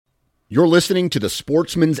You're listening to the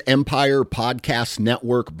Sportsman's Empire Podcast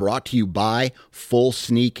Network, brought to you by Full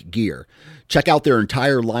Sneak Gear. Check out their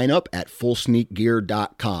entire lineup at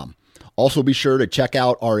fullsneakgear.com. Also be sure to check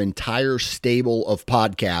out our entire stable of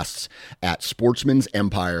podcasts at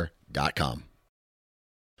sportsmansempire.com.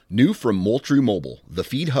 New from Moultrie Mobile, the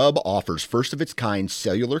Feed Hub offers first-of-its-kind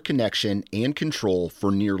cellular connection and control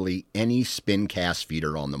for nearly any spin cast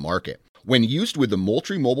feeder on the market. When used with the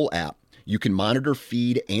Moultrie Mobile app, you can monitor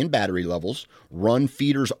feed and battery levels, run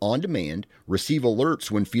feeders on demand, receive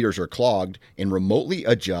alerts when feeders are clogged, and remotely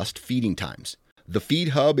adjust feeding times. The Feed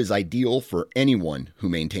Hub is ideal for anyone who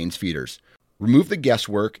maintains feeders. Remove the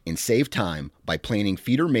guesswork and save time by planning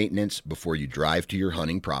feeder maintenance before you drive to your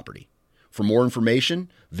hunting property. For more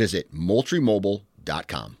information, visit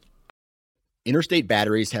moultriemobile.com. Interstate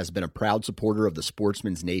Batteries has been a proud supporter of the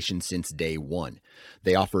Sportsman's Nation since day one.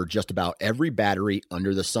 They offer just about every battery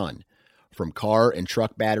under the sun, from car and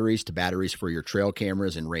truck batteries to batteries for your trail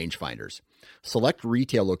cameras and rangefinders. Select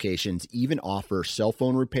retail locations even offer cell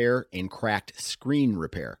phone repair and cracked screen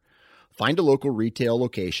repair. Find a local retail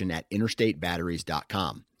location at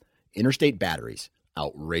interstatebatteries.com. Interstate Batteries,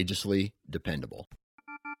 outrageously dependable.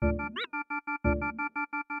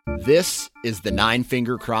 This is the Nine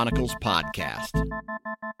Finger Chronicles podcast,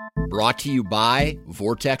 brought to you by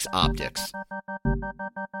Vortex Optics.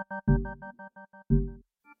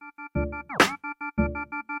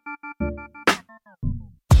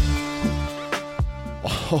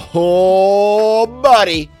 Oh,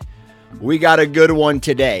 buddy, we got a good one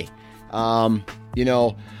today. I've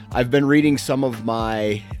been reading some of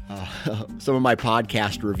my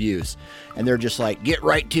podcast reviews, and they're just like, get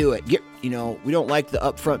right to it. We don't like the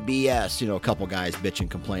upfront BS. A couple guys bitch and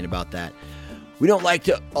complain about that. We don't like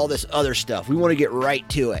all this other stuff. We want to get right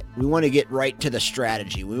to it. We want to get right to the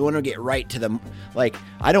strategy. We want to get right to the,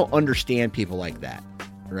 I don't understand people like that,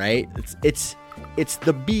 right? It's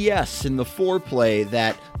the BS and the foreplay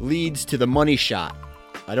that leads to the money shot.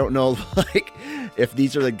 I don't know, if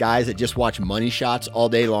these are the guys that just watch money shots all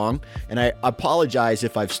day long. And I apologize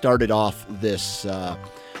if I've started off this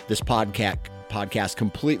podcast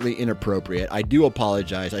completely inappropriate. I do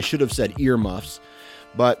apologize. I should have said earmuffs.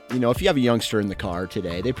 But, if you have a youngster in the car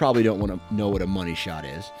today, they probably don't want to know what a money shot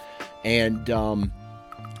is. And,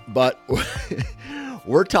 but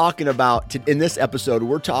we're talking about, in this episode,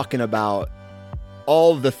 we're talking about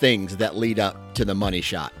all the things that lead up to the money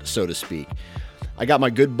shot, so to speak. I got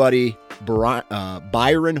my good buddy,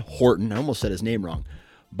 Byron Horton. I almost said his name wrong.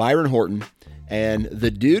 Byron Horton. And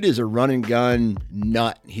the dude is a run and gun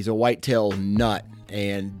nut. He's a whitetail nut.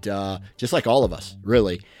 And just like all of us,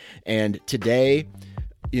 really. And today,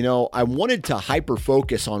 I wanted to hyper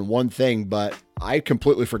focus on one thing, but I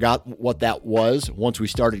completely forgot what that was once we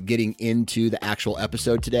started getting into the actual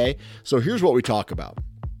episode today. So here's what we talk about.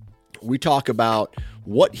 We talk about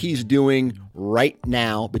what he's doing right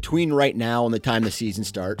now, between right now and the time the season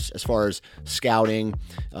starts, as far as scouting,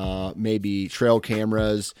 maybe trail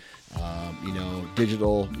cameras,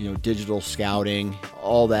 digital scouting,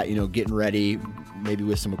 all that, getting ready, maybe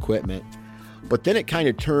with some equipment. But then it kind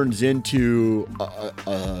of turns into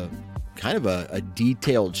a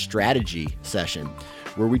detailed strategy session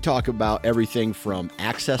where we talk about everything from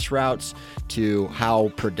access routes to how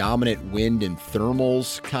predominant wind and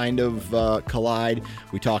thermals kind of collide.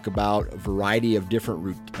 We talk about a variety of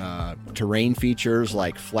different terrain features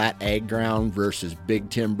like flat ag ground versus big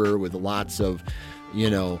timber with lots of,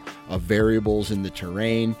 variables in the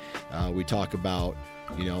terrain. We talk about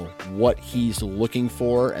what he's looking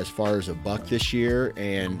for as far as a buck this year.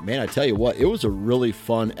 And man, I tell you what, it was a really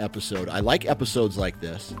fun episode. I like episodes like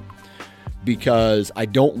this because I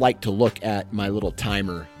don't like to look at my little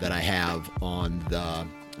timer that I have on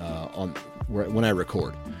when I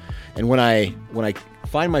record. And when I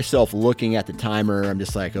find myself looking at the timer, I'm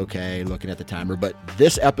just like, okay, looking at the timer. But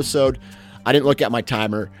this episode, I didn't look at my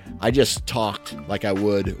timer. I just talked like I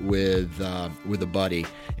would with a buddy.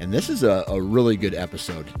 And this is a really good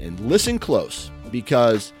episode. And listen close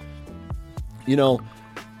because, we're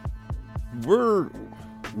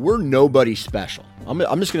nobody special. I'm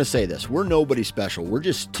just going to say this. We're nobody special. We're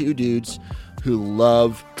just two dudes who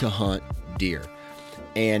love to hunt deer.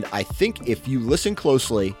 And I think if you listen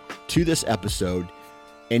closely to this episode,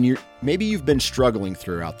 and maybe you've been struggling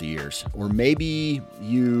throughout the years, or maybe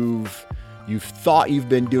you've thought you've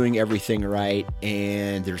been doing everything right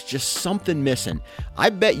and there's just something missing,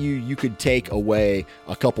 I bet you could take away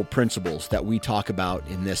a couple principles that we talk about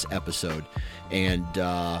in this episode and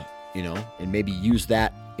maybe use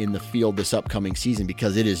that in the field this upcoming season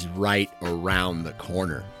because it is right around the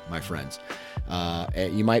corner, my friends.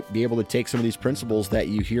 You might be able to take some of these principles that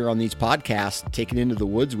you hear on these podcasts, take it into the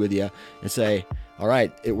woods with you and say, all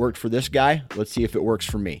right, it worked for this guy. Let's see if it works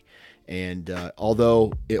for me. And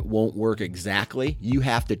although it won't work exactly, you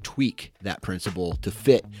have to tweak that principle to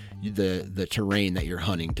fit the terrain that you're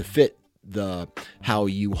hunting, to fit how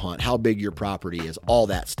you hunt, how big your property is, all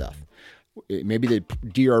that stuff. Maybe the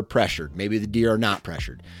deer are pressured, maybe the deer are not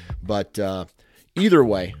pressured, but either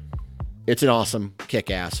way, it's an awesome,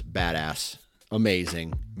 kick-ass, badass,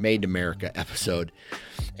 amazing, made in America episode.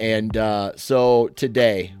 And so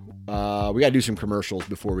today, we got to do some commercials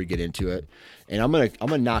before we get into it, and I'm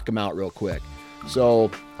gonna knock them out real quick. So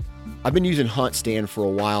I've been using HuntStand for a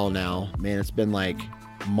while now, man. It's been like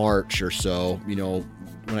March or so,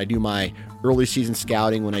 when I do my early season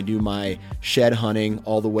scouting, when I do my shed hunting,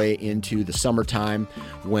 all the way into the summertime,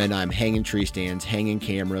 when I'm hanging tree stands, hanging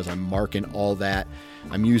cameras, I'm marking all that.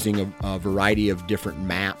 I'm using a variety of different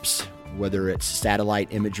maps, whether it's satellite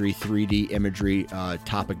imagery, 3D imagery,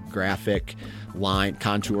 topographic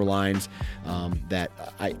contour lines,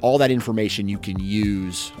 all that information you can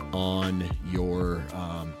use on your,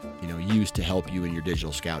 use to help you in your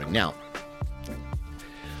digital scouting. Now,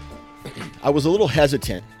 I was a little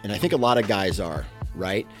hesitant, and I think a lot of guys are,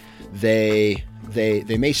 right? They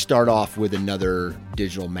may start off with another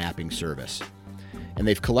digital mapping service, and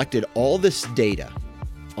they've collected all this data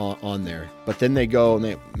on there, but then they go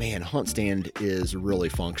and HuntStand is really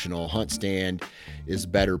functional. HuntStand is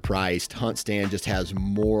better priced. HuntStand just has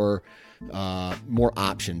more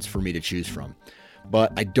options for me to choose from.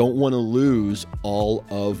 But I don't want to lose all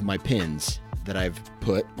of my pins that I've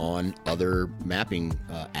put on other mapping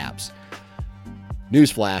apps.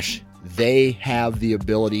 Newsflash, they have the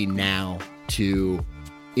ability now to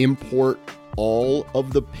import all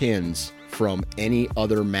of the pins from any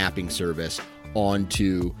other mapping service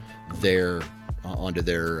onto their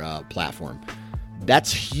platform.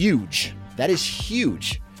 That's huge. That is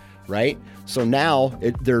huge, right? So now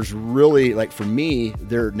there's really, like, for me,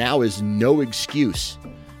 there now is no excuse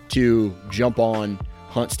to jump on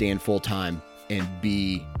HuntStand full time and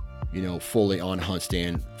be, fully on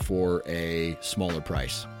HuntStand for a smaller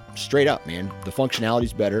price. Straight up, man. The functionality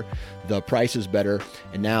is better, the price is better,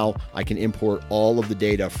 and now I can import all of the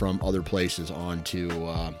data from other places onto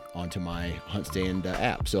my HuntStand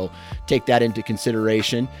app. So take that into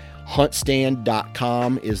consideration.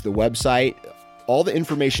 HuntStand.com is the website. All the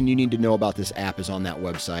information you need to know about this app is on that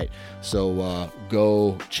website. So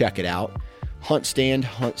go check it out. HuntStand,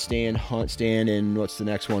 and what's the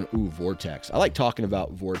next one? Vortex. I like talking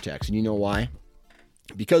about Vortex, and you know why?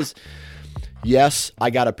 Because yes,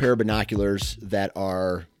 I got a pair of binoculars that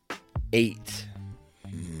are 8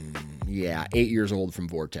 years old from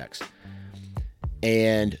Vortex.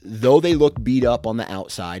 And though they look beat up on the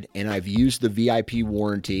outside, and I've used the VIP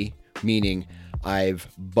warranty, meaning I've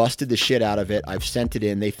busted the shit out of it, I've sent it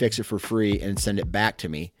in, they fix it for free and send it back to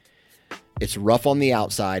me. It's rough on the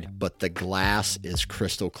outside, but the glass is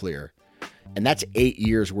crystal clear. And that's 8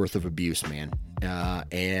 years worth of abuse, man.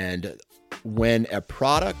 And when a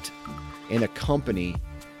product and a company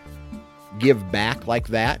give back like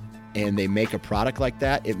that, and they make a product like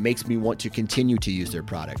that, it makes me want to continue to use their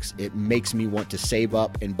products. It makes me want to save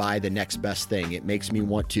up and buy the next best thing. It makes me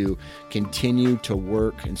want to continue to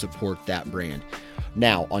work and support that brand.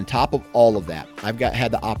 Now, on top of all of that, I've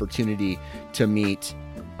had the opportunity to meet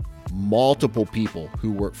multiple people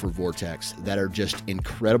who work for Vortex that are just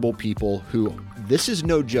incredible people who, this is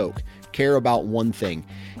no joke, care about one thing,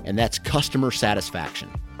 and that's customer satisfaction.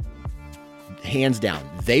 Hands down,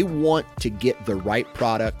 they want to get the right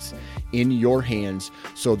products in your hands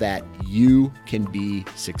so that you can be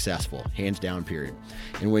successful. Hands down, period.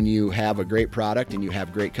 And when you have a great product and you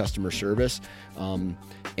have great customer service, and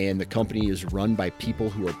the company is run by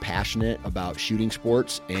people who are passionate about shooting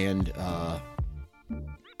sports and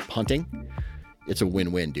hunting, it's a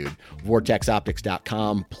win-win, dude.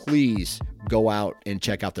 VortexOptics.com. Please go out and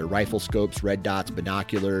check out their rifle scopes, red dots,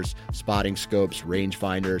 binoculars, spotting scopes,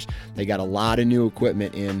 rangefinders. They got a lot of new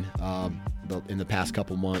equipment in the past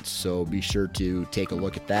couple months, so be sure to take a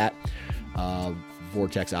look at that.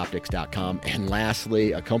 VortexOptics.com. And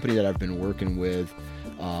lastly, a company that I've been working with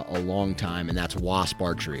a long time, and that's Wasp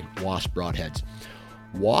Archery, Wasp Broadheads.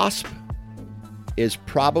 Wasp is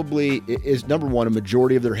number one, a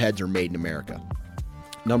majority of their heads are made in America.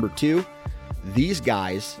 Number two, these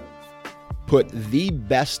guys put the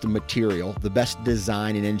best material, the best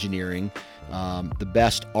design and engineering, the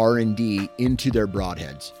best R&D into their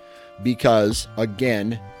broadheads. Because,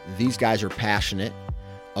 again, these guys are passionate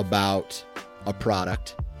about a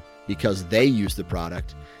product because they use the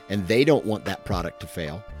product and they don't want that product to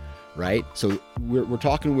fail. right? So we're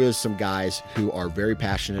talking with some guys who are very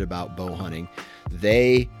passionate about bow hunting.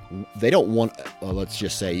 They don't want, let's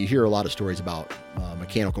just say, you hear a lot of stories about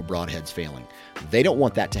mechanical broadheads failing. They don't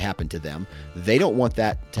want that to happen to them. They don't want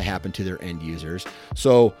that to happen to their end users.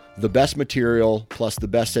 So the best material plus the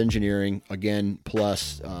best engineering, again,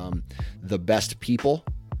 plus the best people,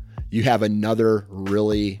 you have another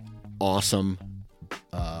really awesome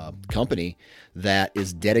company that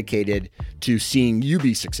is dedicated to seeing you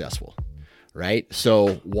be successful, right?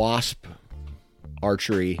 So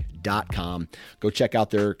wasparchery.com. Go check out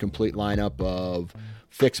their complete lineup of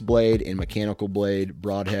fixed blade and mechanical blade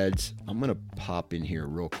broadheads. I'm going to pop in here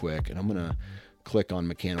real quick and I'm going to click on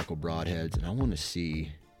mechanical broadheads and I want to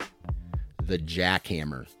see the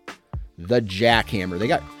jackhammer. The jackhammer.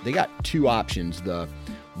 They got two options, the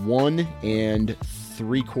 1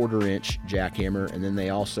 3/4 inch jackhammer, and then they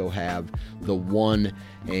also have the 1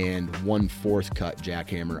 1/4 cut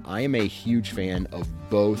jackhammer. I am a huge fan of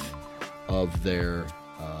both of their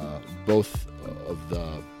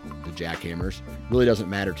the jackhammers. Really doesn't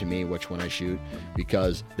matter to me which one I shoot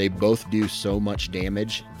because they both do so much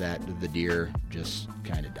damage that the deer just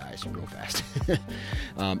kind of dies real fast.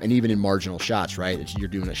 And even in marginal shots, right? You're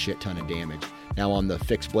doing a shit ton of damage. Now on the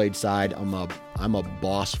fixed blade side, I'm a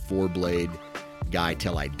Boss 4-blade guy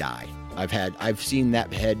till I die. I've seen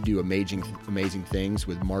that head do amazing things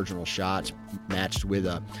with marginal shots matched with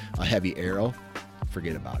a heavy arrow.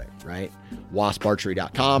 Forget about it, right?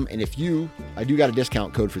 wasparchery.com. And I do got a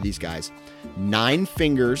discount code for these guys. 9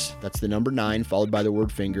 fingers, that's the number 9 followed by the word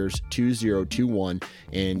fingers, 2021,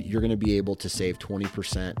 and you're going to be able to save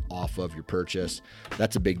 20% off of your purchase.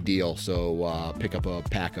 That's a big deal. So pick up a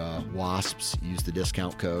pack of wasps, use the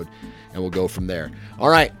discount code, and we'll go from there. All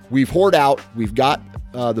right, we've hoard out. We've got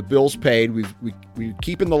the bills paid. We're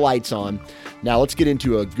keeping the lights on. Now let's get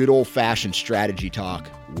into a good old-fashioned strategy talk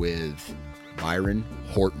with Byron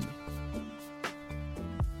Horton.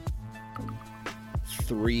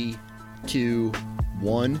 3, 2,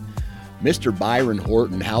 1. Mr. Byron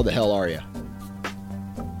Horton, how the hell are you?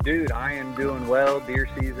 Dude, I am doing well. Deer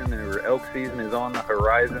season or elk season is on the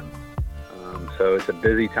horizon. So it's a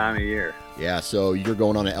busy time of year. Yeah, so you're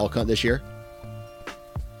going on an elk hunt this year?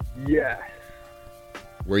 Yes.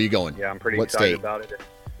 Where are you going? Yeah, I'm pretty What excited state? about it.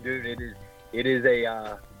 Dude, it is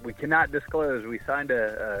a, we cannot disclose. We signed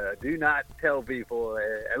a do not tell people,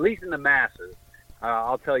 at least in the masses.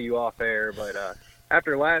 I'll tell you off air, but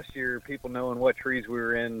after last year, people knowing what trees we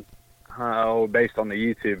were in, based on the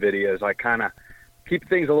YouTube videos, I kind of keep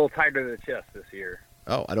things a little tighter to the chest this year.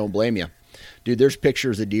 Oh, I don't blame you. Dude, there's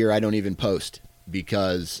pictures of deer I don't even post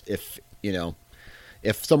because if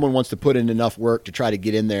someone wants to put in enough work to try to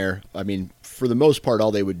get in there, I mean, for the most part,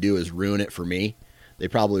 all they would do is ruin it for me. They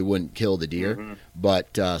probably wouldn't kill the deer,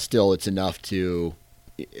 but still it's enough to,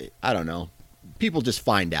 I don't know, people just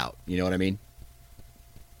find out, you know what I mean?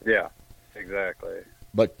 Yeah, exactly.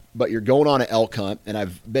 But you're going on an elk hunt, and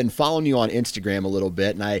I've been following you on Instagram a little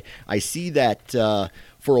bit, and I see that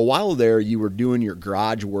for a while there you were doing your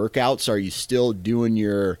garage workouts. Are you still doing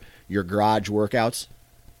your garage workouts?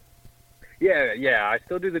 Yeah, I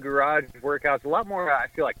still do the garage workouts. A lot more, I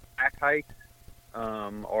feel like, pack hikes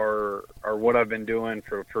are what I've been doing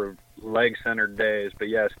for leg-centered days. But,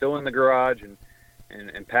 yeah, still in the garage, and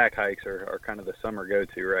pack hikes are kind of the summer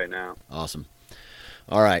go-to right now. Awesome.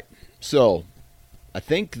 All right. So I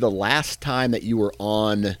think the last time that you were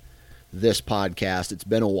on this podcast, it's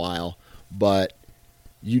been a while, but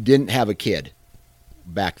you didn't have a kid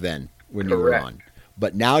back then when Correct. You were on.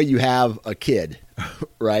 But now you have a kid,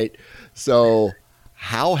 right? So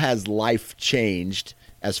how has life changed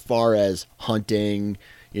as far as hunting,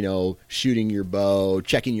 shooting your bow,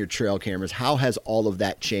 checking your trail cameras? How has all of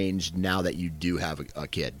that changed now that you do have a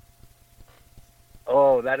kid?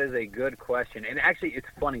 Oh, that is a good question. And actually, it's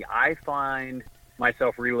funny. I find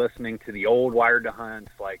myself re-listening to the old Wired to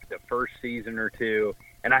Hunts, like the first season or two,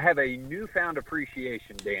 and I have a newfound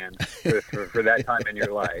appreciation, Dan, for that time in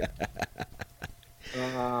your life.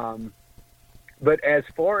 But as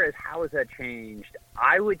far as how has that changed,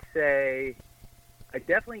 I would say I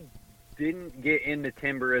definitely didn't get into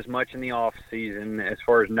timber as much in the off season as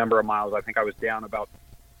far as number of miles. I think I was down about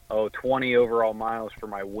 20 overall miles for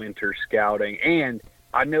my winter scouting. And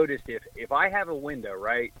I noticed if I have a window,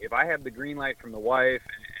 right, if I have the green light from the wife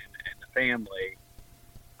and the family,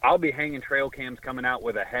 I'll be hanging trail cams coming out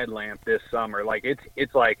with a headlamp this summer. Like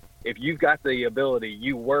it's like if you've got the ability,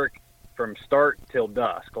 you work from start till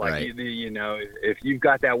dusk. Like, right. If you've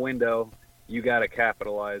got that window, you got to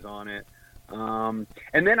capitalize on it. And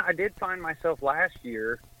then I did find myself last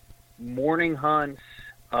year morning hunts,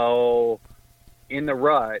 in the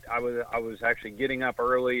rut, I was actually getting up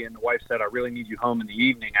early, and the wife said, "I really need you home in the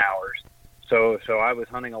evening hours." So I was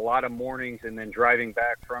hunting a lot of mornings and then driving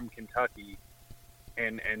back from Kentucky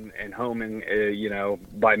and home in,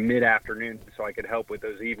 by mid-afternoon, so I could help with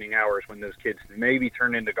those evening hours when those kids maybe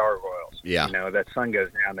turn into gargoyles. Yeah. That sun goes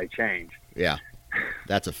down, they change. Yeah.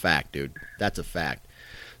 That's a fact, dude. That's a fact.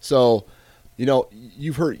 So,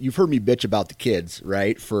 you've heard me bitch about the kids,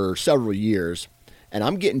 right, for several years, and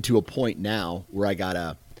I'm getting to a point now where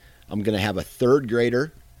I'm going to have a third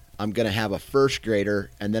grader, I'm going to have a first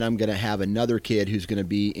grader, and then I'm going to have another kid who's going to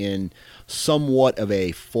be in somewhat of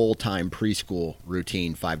a full-time preschool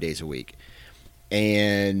routine 5 days a week.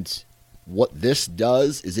 And what this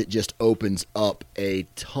does is it just opens up a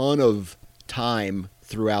ton of time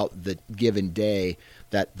throughout the given day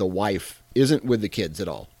that the wife isn't with the kids at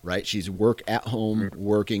all, right? She's at home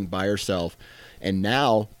working by herself. And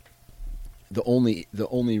now the only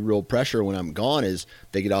real pressure when I'm gone is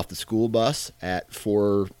they get off the school bus at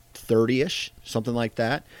 4:30ish, something like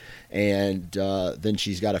that. And then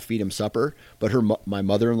she's got to feed him supper. But my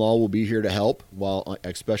mother-in-law will be here to help,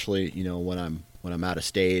 especially when I'm out of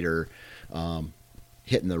state or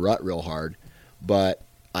hitting the rut real hard. But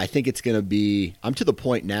I think it's going to be. I'm to the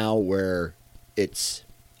point now where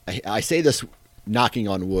I say this knocking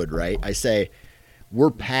on wood, right? I say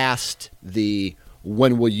we're past the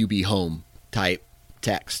 "when will you be home" type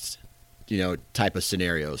texts, type of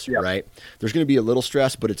scenarios, Yep. right? There's going to be a little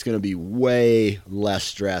stress, but it's going to be way less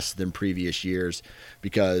stress than previous years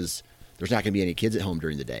because there's not going to be any kids at home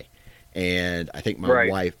during the day. And I think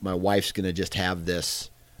my wife's going to just have this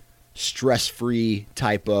stress-free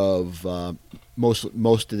type of most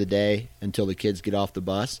of the day until the kids get off the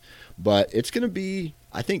bus. But it's going to be,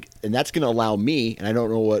 I think, and that's going to allow me, and I don't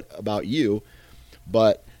know what about you,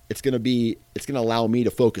 but it's going to allow me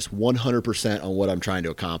to focus 100% on what I'm trying to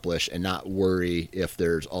accomplish and not worry if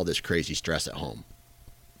there's all this crazy stress at home.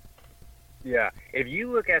 Yeah. If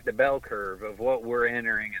you look at the bell curve of what we're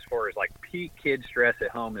entering as far as like peak kid stress at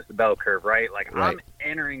home is the bell curve, right? Like Right. I'm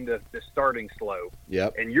entering the starting slope.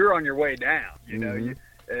 Yep. And you're on your way down,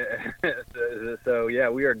 So yeah,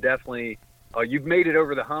 we are definitely, you've made it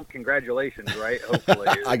over the hump. Congratulations, right? Hopefully.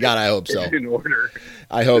 I hope so. In order.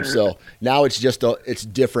 I hope so. Now it's just it's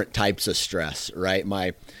different types of stress, right?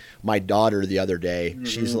 My daughter the other day,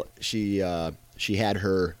 she had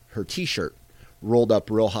her T-shirt rolled up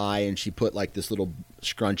real high, and she put like this little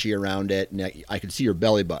scrunchie around it, and I could see her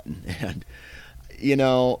belly button. And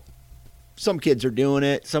some kids are doing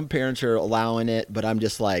it, some parents are allowing it, but I'm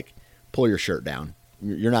just like, pull your shirt down.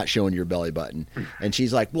 You're not showing your belly button. And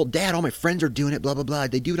she's like, well, Dad, all my friends are doing it, blah, blah, blah.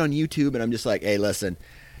 They do it on YouTube. And I'm just like, hey, listen,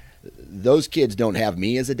 those kids don't have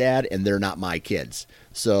me as a dad, and they're not my kids.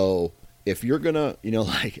 So if you're going to,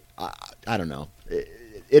 I don't know.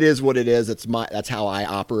 It is what it is. That's how I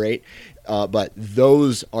operate. But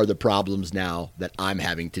those are the problems now that I'm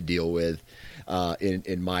having to deal with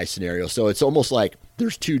in my scenario. So it's almost like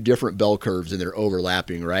there's two different bell curves and they're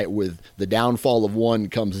overlapping, right? With the downfall of one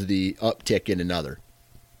comes the uptick in another.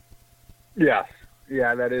 Yes.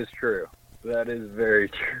 Yeah, that is true. That is very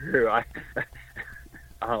true.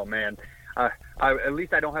 Oh man. At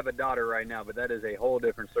least I don't have a daughter right now, but that is a whole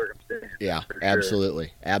different circumstance. Yeah, sure.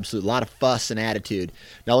 Absolutely. A lot of fuss and attitude.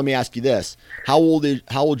 Now let me ask you this: how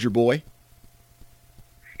old's your boy?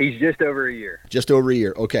 He's just over a year. Just over a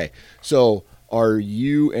year. Okay. So are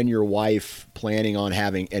you and your wife planning on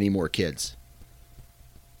having any more kids?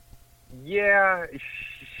 Yeah,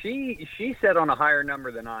 she set on a higher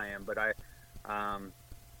number than I am, but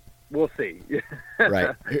we'll see.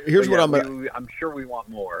 Right. Here's what I'm sure we want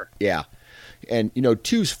more. Yeah. And,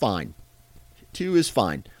 2's fine. 2 is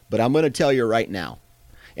fine. But I'm going to tell you right now.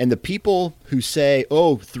 And the people who say,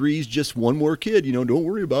 3's just one more kid, don't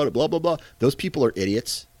worry about it, blah, blah, blah. Those people are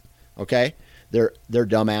idiots. Okay? They're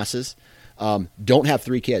dumbasses. Don't have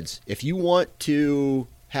 3 kids. If you want to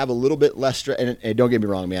have a little bit less stress, and don't get me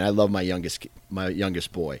wrong, man, I love my youngest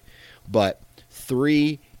boy. But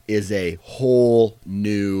 3 is a whole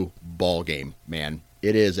new ball game, man.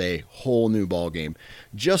 It is a whole new ball game.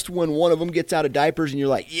 Just when one of them gets out of diapers and you're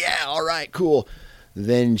like, yeah, all right, cool.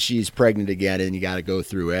 Then she's pregnant again and you got to go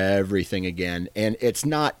through everything again. And it's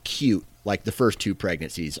not cute like the first 2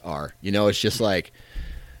 pregnancies are. It's just like,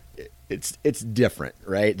 it's different,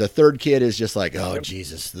 right? The third kid is just like, oh,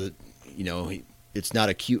 Jesus, it's not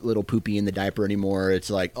a cute little poopy in the diaper anymore. It's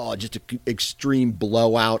like, just an extreme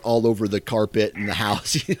blowout all over the carpet in the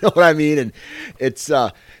house. You know what I mean? And it's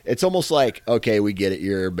almost like, okay, we get it.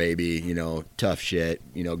 You're a baby, tough shit,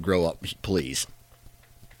 grow up, please.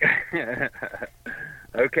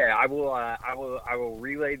 Okay. I will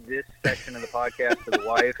relay this section of the podcast to the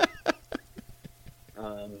wife.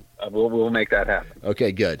 We'll make that happen.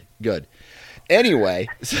 Okay, good. Anyway,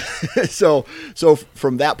 so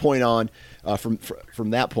from that point on,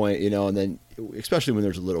 from that point, and then especially when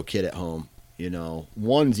there's a little kid at home,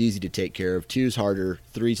 one's easy to take care of, two's harder,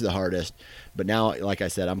 three's the hardest. But now, like I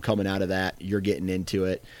said, I'm coming out of that. You're getting into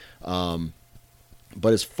it.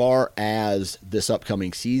 But as far as this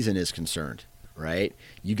upcoming season is concerned, right?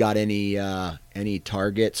 You got any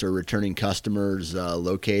targets or returning customers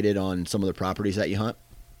located on some of the properties that you hunt?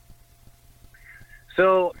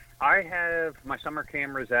 So I have my summer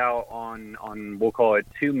cameras out on we'll call it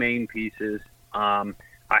 2 main pieces. I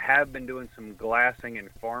have been doing some glassing in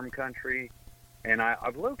farm country, and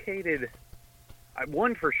I've located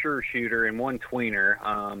one for sure shooter and one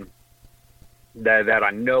tweener that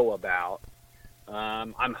I know about.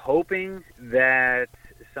 I'm hoping that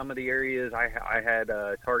some of the areas I had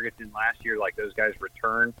targets in last year, like those guys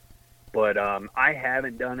return. But I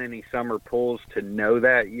haven't done any summer pulls to know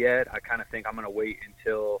that yet. I kind of think I'm going to wait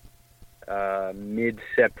until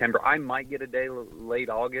mid-September. I might get a day late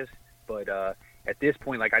August, but at this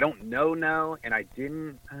point, like, I don't know now, and I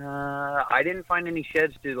didn't find any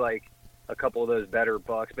sheds to like a couple of those better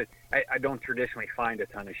bucks. But I don't traditionally find a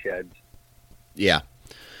ton of sheds. Yeah,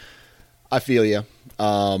 I feel you.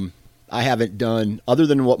 I haven't done, other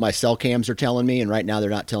than what my cell cams are telling me, and right now they're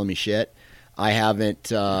not telling me shit. I haven't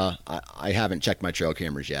checked my trail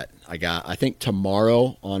cameras yet. I think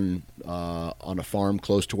tomorrow on a farm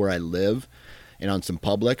close to where I live and on some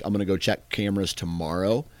public, I'm going to go check cameras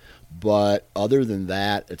tomorrow. But other than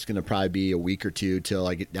that, it's going to probably be a week or two till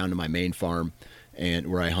I get down to my main farm and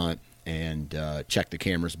where I hunt and check the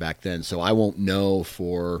cameras back then. So I won't know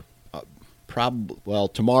for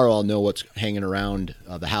tomorrow I'll know what's hanging around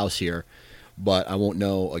the house here, but I won't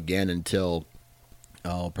know again until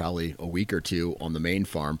probably a week or two on the main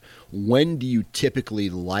farm. When do you typically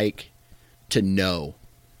like to know,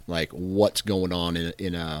 like, what's going on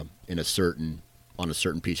in a certain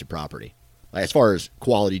piece of property, like, as far as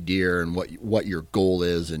quality deer and what your goal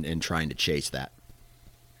is and trying to chase that?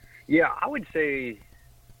 Yeah, I would say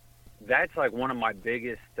that's like one of my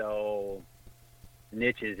biggest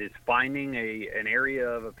niches is finding an area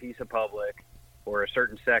of a piece of public or a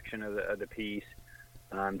certain section of the piece.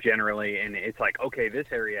 Generally, and it's like, okay, this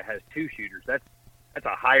area has 2 shooters. That's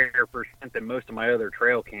a higher percent than most of my other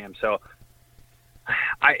trail cams. So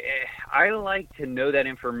I like to know that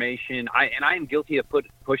information. I am guilty of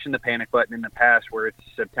pushing the panic button in the past, where it's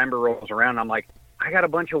September rolls around. I'm like, I got a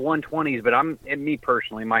bunch of 120s, but and me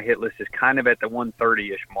personally, my hit list is kind of at the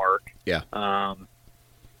 130-ish mark. Yeah.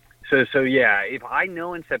 So yeah, if I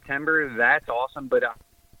know in September, that's awesome. But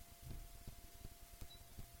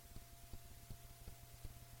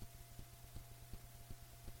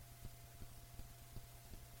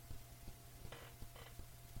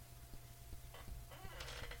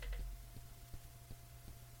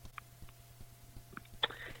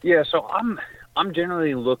yeah, so I'm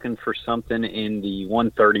generally looking for something in the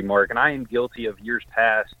 130 mark, and I am guilty of years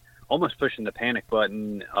past almost pushing the panic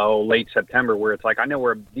button late September, where it's like I know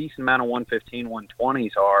where a decent amount of 115,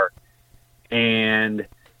 120s are, and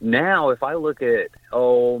now if I look at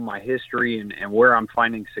my history and where I'm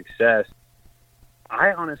finding success,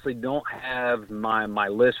 I honestly don't have my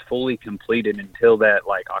list fully completed until that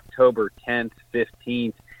like October 10th,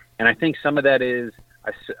 15th, and I think some of that is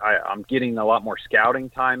I'm getting a lot more scouting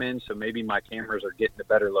time in, so maybe my cameras are getting to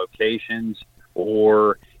better locations,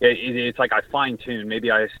 or it's like I fine tune. Maybe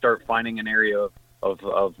I start finding an area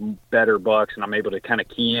of better bucks, and I'm able to kind of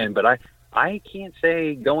key in. But I can't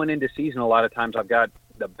say going into season a lot of times I've got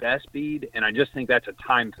the best bead, and I just think that's a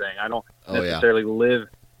time thing. I don't necessarily live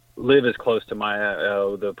as close to my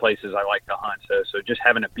the places I like to hunt. So just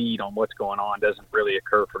having a bead on what's going on doesn't really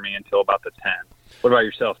occur for me until about the 10. What about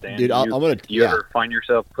yourself, Dan? Dude, do you ever find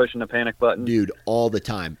yourself pushing the panic button? Dude, all the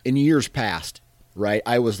time. In years past, right,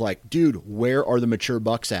 I was like, dude, where are the mature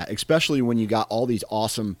bucks at? Especially when you got all these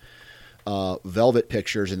awesome velvet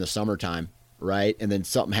pictures in the summertime, right? And then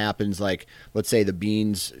something happens, like, let's say the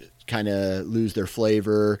beans kind of lose their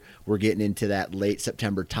flavor. We're getting into that late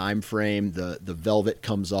September time frame. The velvet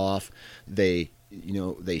comes off. They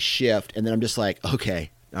shift. And then I'm just like,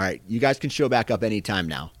 okay, all right, you guys can show back up anytime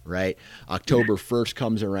now, right? October 1st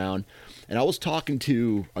comes around. And I was talking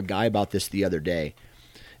to a guy about this the other day.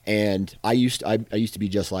 And I used to be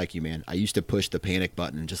just like you, man. I used to push the panic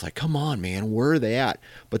button and just like, come on, man, where are they at?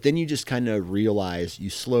 But then you just kind of realize, you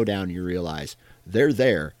slow down, you realize they're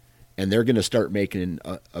there, and they're going to start making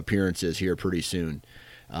appearances here pretty soon.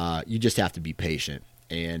 You just have to be patient.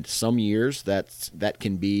 And some years that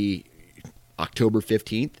can be October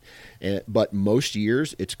 15th, but most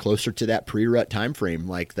years it's closer to that pre-rut time frame,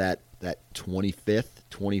 like that that 25th,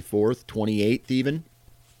 24th, 28th even,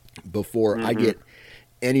 before I get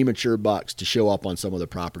any mature bucks to show up on some of the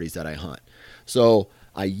properties that I hunt. So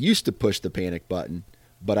I used to push the panic button,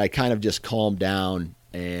 but I kind of just calmed down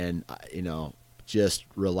and, just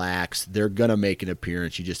relax. They're going to make an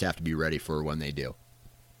appearance. You just have to be ready for when they do.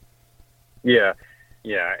 Yeah.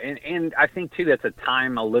 Yeah. And I think too, that's a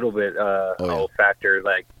time, a little bit, factor.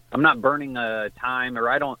 Like I'm not burning a time,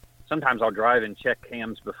 or sometimes I'll drive and check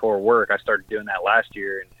cams before work. I started doing that last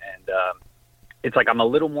year, and it's like I'm a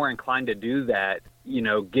little more inclined to do that,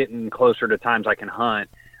 getting closer to times I can hunt.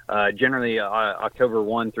 Generally, October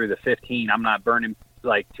 1 through the 15th, I'm not burning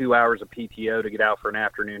like 2 hours of PTO to get out for an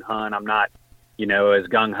afternoon hunt. I'm not, as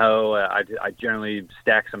gung-ho. I generally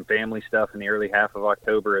stack some family stuff in the early half of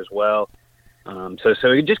October as well. So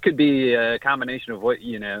it just could be a combination of what,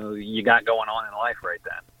 you got going on in life right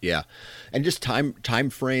then. Yeah. And just time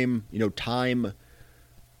frame, time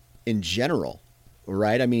in general,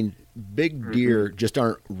 right? I mean, big deer just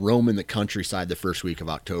aren't roaming the countryside the first week of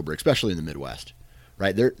October, especially in the Midwest,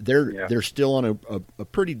 right? They're still on a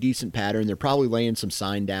pretty decent pattern. They're probably laying some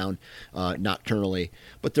sign down nocturnally,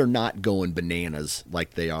 but they're not going bananas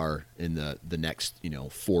like they are in the next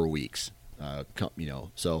 4 weeks.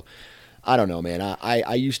 So I don't know, man.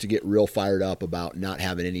 I used to get real fired up about not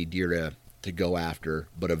having any deer to go after,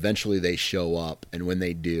 but eventually they show up, and when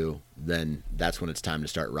they do, then that's when it's time to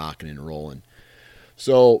start rocking and rolling.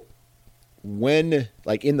 So when,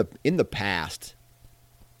 like in the past,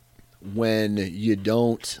 when you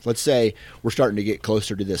don't, let's say we're starting to get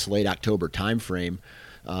closer to this late October time frame,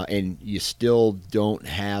 and you still don't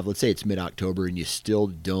have, let's say it's mid-October, and you still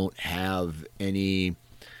don't have any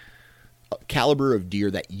caliber of deer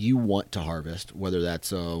that you want to harvest, whether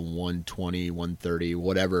that's a 120, 130,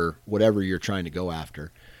 whatever you're trying to go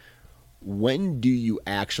after. When do you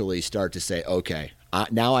actually start to say, okay,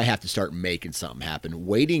 now I have to start making something happen?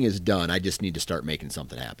 Waiting is done. I just need to start making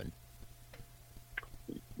something happen.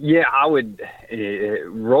 Yeah, I would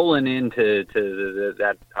rolling into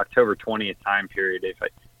that October 20th time period. If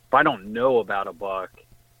I don't know about a buck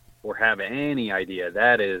or have any idea,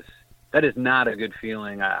 that is not a good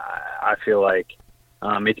feeling. I feel like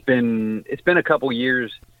it's been a couple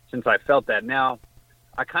years since I felt that. Now,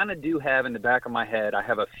 I kind of do have in the back of my head, I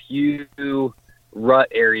have a few rut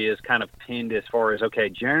areas kind of pinned as far as, okay,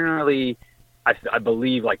 generally I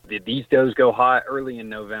believe like these does go hot early in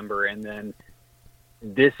November, and then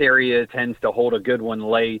this area tends to hold a good one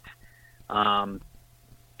late.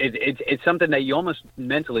 It's something that you almost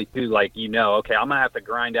mentally do, like, okay, I'm going to have to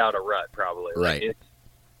grind out a rut probably. Right. Like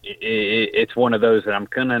it's one of those that I'm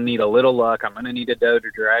going to need a little luck. I'm going to need a doe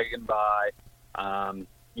to drag him by.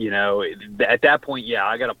 At that point, yeah,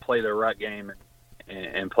 I got to play the rut game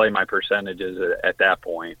and play my percentages at that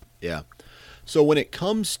point. Yeah. So when it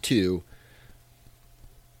comes to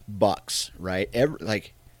bucks, right?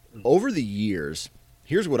 Over the years,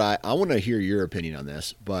 here's what I want to hear your opinion on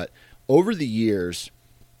this, but over the years,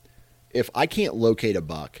 if I can't locate a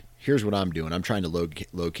buck, here's what I'm doing. I'm trying to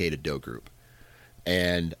locate a doe group.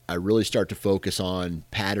 And I really start to focus on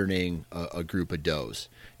patterning a group of does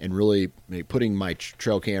and really putting my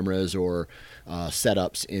trail cameras or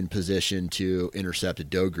setups in position to intercept a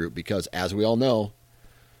doe group, because as we all know,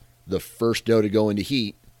 the first doe to go into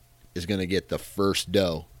heat is going to get the first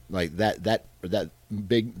doe. Like that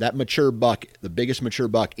mature buck, the biggest mature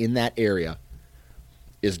buck in that area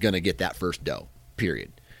is going to get that first doe,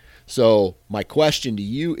 period. So my question to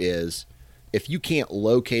you is, if you can't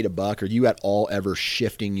locate a buck, are you at all ever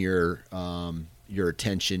shifting your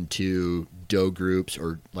attention to doe groups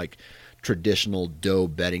or like traditional doe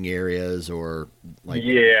bedding areas, or like?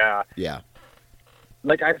 Yeah.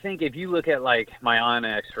 Like, I think if you look at like my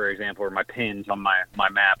Onyx, for example, or my pins on my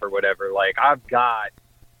map or whatever, like I've got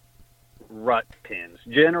rut pins,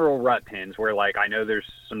 general rut pins, where like I know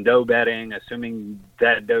there's some doe bedding, assuming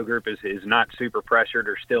that doe group is not super pressured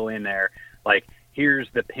or still in there. Like, here's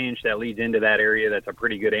the pinch that leads into that area. That's a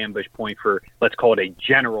pretty good ambush point for, let's call it a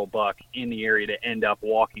general buck in the area to end up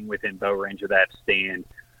walking within bow range of that stand.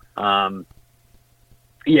 I've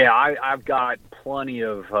got plenty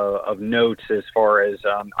of notes as far as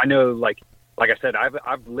I know. Like I said,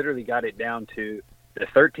 I've literally got it down to the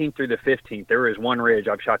 13th through the 15th. There is one ridge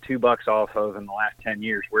I've shot 2 bucks off of in the last 10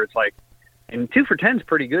 years, where it's like, and 2 for 10 is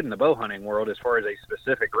pretty good in the bow hunting world as far as a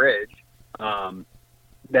specific ridge.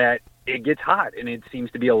 That it gets hot, and it seems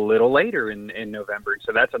to be a little later in November.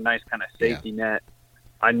 So that's a nice kind of safety net.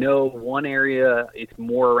 I know one area, it's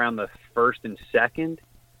more around the 1st and 2nd.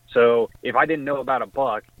 So if I didn't know about a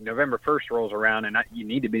buck, November 1st rolls around, and you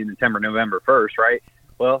need to be in the timber November 1st, right?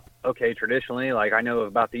 Well, okay, traditionally, like I know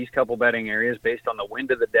about these couple bedding areas based on the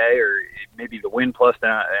wind of the day, or maybe the wind plus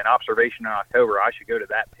an observation in October, I should go to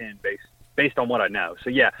that pin based on what I know.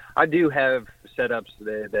 So yeah, I do have setups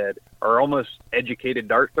that are almost educated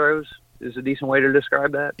dart throws is a decent way to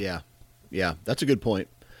describe that. Yeah, that's a good point.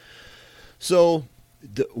 So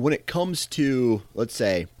when it comes to, let's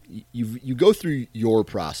say, you go through your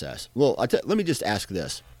process. Well, let me just ask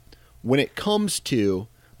this. When it comes to,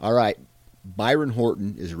 all right, Byron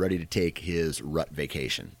Horton is ready to take his rut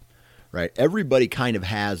vacation, right? Everybody kind of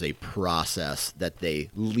has a process that they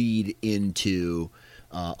lead into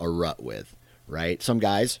a rut with, right? Some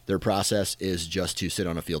guys, their process is just to sit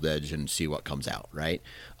on a field edge and see what comes out, right?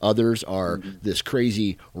 Others are this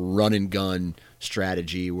crazy run and gun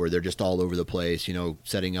strategy where they're just all over the place,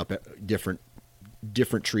 setting up different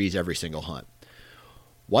trees every single hunt.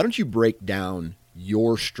 Why don't you break down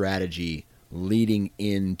your strategy leading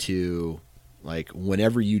into like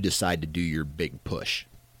whenever you decide to do your big push?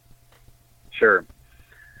 Sure.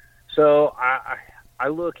 So I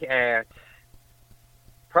look at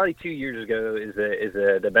probably 2 years ago is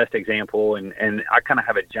the best example, and I kind of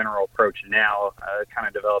have a general approach now, kind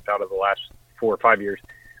of developed out of the last 4 or 5 years.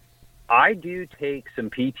 I do take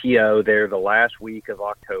some PTO there the last week of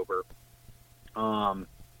October,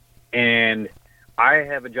 and I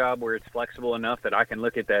have a job where it's flexible enough that I can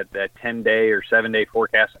look at that 10-day or 7-day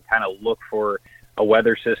forecast and kind of look for a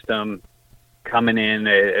weather system coming in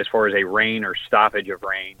as far as a rain or stoppage of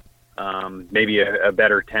rain, maybe a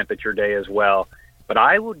better temperature day as well. But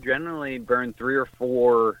I will generally burn 3 or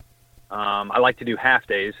 4. I like to do half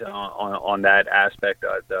days on that aspect,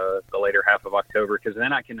 the later half of October, because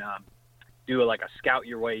then I can do like a scout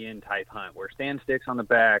your way in type hunt where stand sticks on the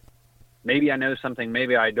back. Maybe I know something,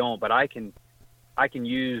 maybe I don't, but I can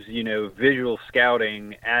use, visual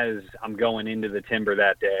scouting as I'm going into the timber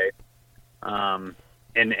that day,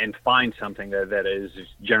 and find something that is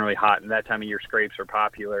generally hot. And that time of year, scrapes are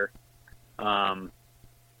popular.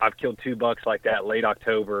 I've killed 2 bucks like that late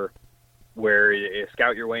October, where it's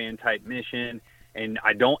scout your way in type mission, and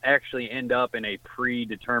I don't actually end up in a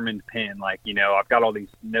predetermined pin. Like, I've got all these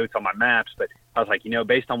notes on my maps, but I was like,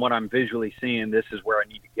 based on what I'm visually seeing, this is where I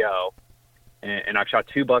need to go. And I've shot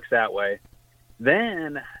 2 bucks that way.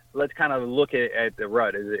 Then let's kind of look at the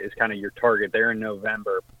rut is kind of your target there in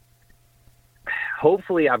November.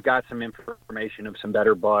 Hopefully I've got some information of some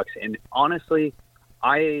better bucks. And honestly,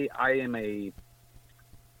 I am a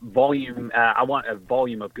volume. I want a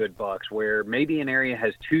volume of good bucks where maybe an area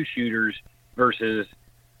has 2 shooters versus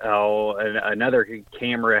another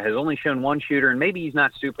camera has only shown 1 shooter, and maybe he's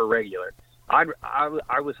not super regular. I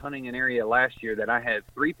was hunting an area last year that I had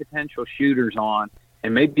 3 potential shooters on,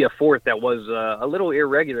 and maybe a 4th that was a little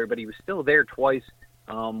irregular, but he was still there twice.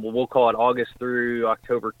 We'll call it August through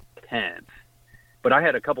October 10th. But I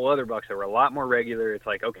had a couple other bucks that were a lot more regular. It's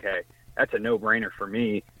like, okay, that's a no-brainer for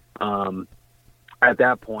me at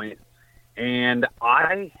that point. And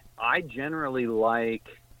I generally like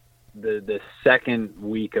the second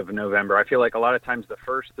week of November. I feel like a lot of times the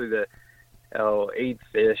 1st through the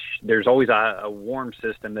 8th-ish, there's always a warm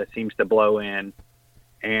system that seems to blow in.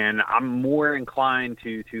 And I'm more inclined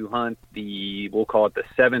to hunt we'll call it the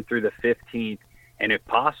 7th through the 15th. And if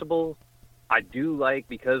possible, I do like,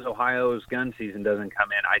 because Ohio's gun season doesn't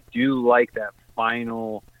come in, I do like that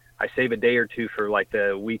final, I save a day or 2 for like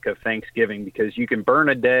the week of Thanksgiving, because you can burn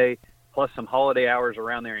a day plus some holiday hours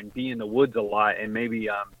around there and be in the woods a lot. And maybe,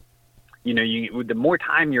 the more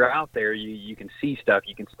time you're out there, you can see stuff,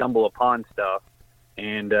 you can stumble upon stuff.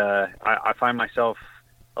 And I find myself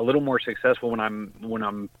a little more successful when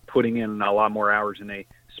I'm putting in a lot more hours in a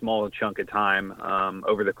small chunk of time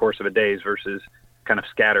over the course of a day versus kind of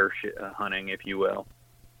scatter hunting, if you will.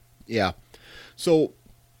 Yeah. So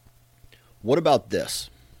what about this?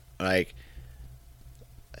 Like,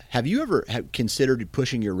 have you ever considered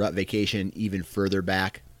pushing your rut vacation even further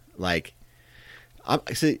back? Like,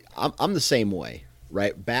 I'm the same way,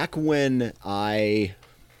 right? Back when I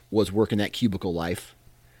was working that cubicle life,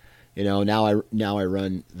 now I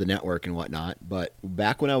run the network and whatnot. But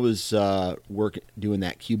back when I was doing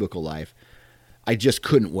that cubicle life, I just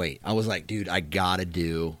couldn't wait. I was like, dude, I gotta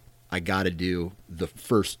do the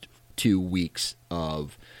first 2 weeks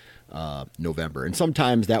of November. And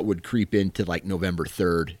sometimes that would creep into like November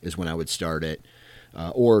 3rd is when I would start it.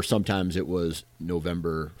 Or sometimes it was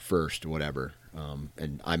November 1st, whatever.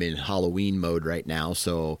 And I'm in Halloween mode right now.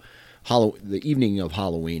 So the evening of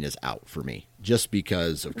Halloween is out for me just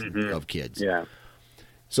because of kids. Yeah.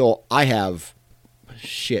 So I have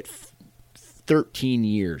 13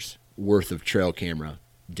 years worth of trail camera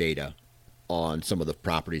data on some of the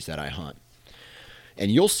properties that I hunt. And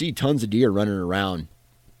you'll see tons of deer running around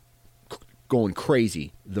going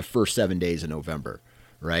crazy the first 7 days of November,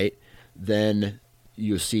 right? Then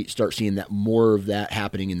you start seeing that more of that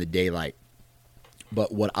happening in the daylight.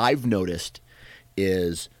 But what I've noticed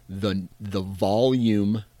is the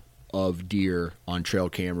volume of deer on trail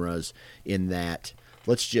cameras in that,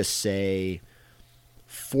 let's just say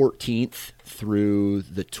 14th through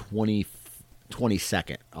the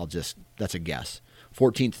 22nd. That's a guess.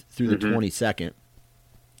 14th through the 22nd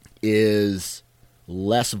is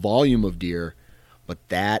less volume of deer, but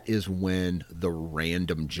that is when the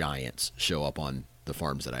random giants show up on the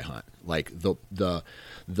farms that I hunt. Like the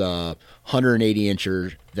 180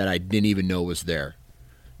 incher that I didn't even know was there.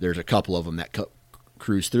 There's a couple of them that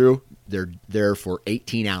cruise through. They're there for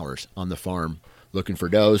 18 hours on the farm looking for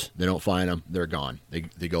does. They don't find them. They're gone. They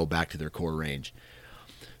go back to their core range.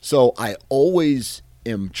 So I always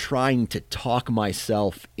am trying to talk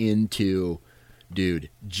myself into, dude,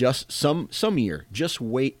 just some year, just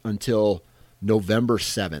wait until November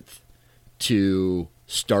 7th to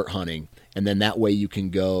start hunting. And then that way you can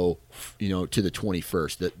go, to the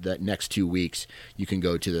 21st. That next 2 weeks you can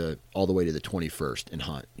go all the way to the 21st and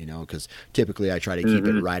hunt. Because typically I try to keep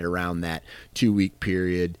it right around that 2 week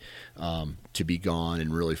period to be gone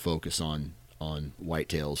and really focus on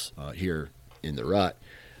whitetails here in the rut.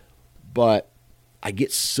 But I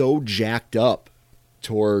get so jacked up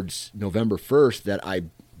towards November 1st that I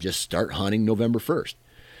just start hunting November 1st.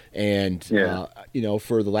 And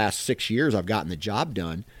for the last 6 years I've gotten the job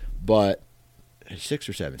done. But 6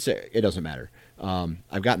 or 7, it doesn't matter.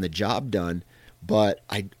 I've gotten the job done, but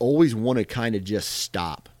I always want to kind of just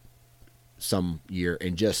stop some year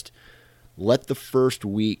and just let the first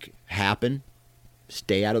week happen,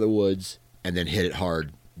 stay out of the woods, and then hit it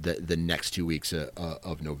hard the next 2 weeks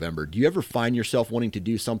of November. Do you ever find yourself wanting to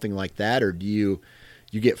do something like that, or do you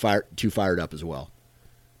get too fired up as well?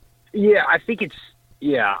 Yeah, I think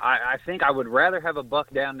I think I would rather have a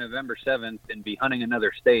buck down November 7th and be hunting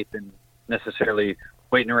another state than necessarily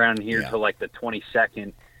waiting around here till like the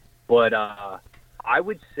 22nd. But I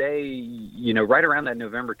would say, right around that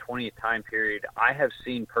November 20th time period, I have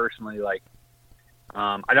seen personally, like,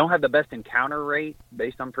 I don't have the best encounter rate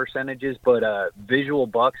based on percentages, but visual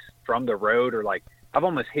bucks from the road are like, I've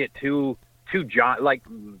almost hit two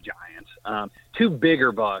giants, two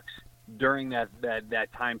bigger bucks during that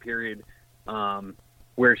time period.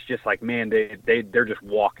 Where it's just like, man, they're just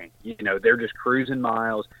walking, they're just cruising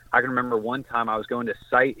miles. I can remember one time I was going to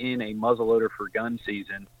sight in a muzzleloader for gun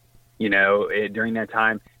season, during that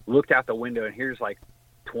time, looked out the window and here's like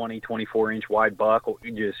 24 inch wide buck,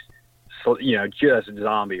 just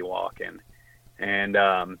zombie walking. And,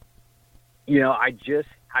 I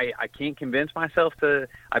can't convince myself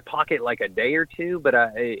I pocket like a day or two, but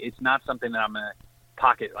it's not something that I'm going to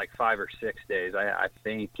pocket like 5 or 6 days.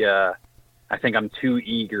 I think I'm too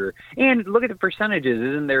eager. And look at the percentages.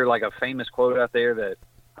 Isn't there like a famous quote out there that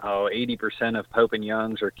 80% of Pope and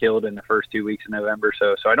Youngs are killed in the first 2 weeks of November?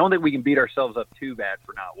 So I don't think we can beat ourselves up too bad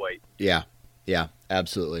for not waiting. Yeah,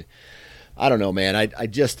 absolutely. I don't know, man. I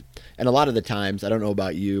just, and a lot of the times, I don't know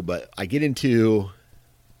about you, but I get into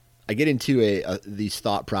these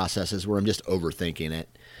thought processes where I'm just overthinking it.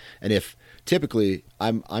 And if typically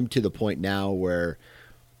I'm to the point now where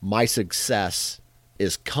my success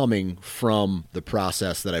is coming from the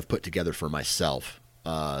process that I've put together for myself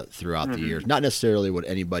throughout the years. Not necessarily what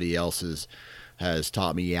anybody else has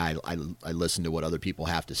taught me. Yeah, I listen to what other people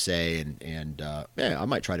have to say, and I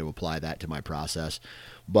might try to apply that to my process.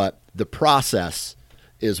 But the process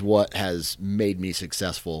is what has made me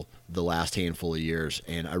successful the last handful of years.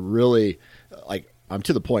 And I really, I'm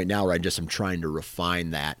to the point now where I'm trying to refine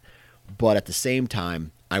that. But at the same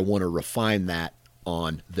time, I want to refine that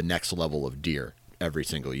on the next level of deer every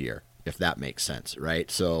single year, if that makes sense,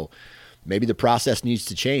 right? So maybe the process needs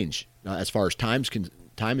to change as far as time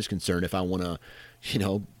is concerned. If I want to,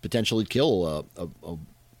 potentially kill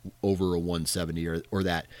over a 170 or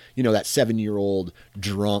that, that 7-year-old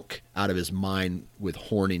drunk out of his mind with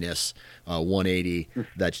horniness, 180,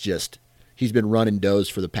 that's just, he's been running does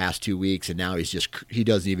for the past 2 weeks and now he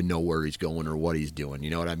doesn't even know where he's going or what he's doing.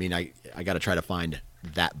 You know what I mean? I got to try to find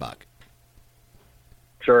that buck.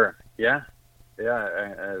 Sure. Yeah.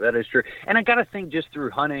 That is true. And I got to think just through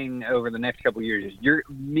hunting over the next couple of years,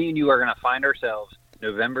 me and you are going to find ourselves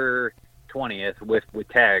November 20th with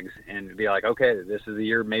tags and be like, okay, this is the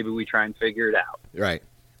year. Maybe we try and figure it out. Right.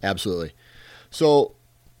 Absolutely. So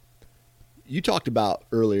you talked about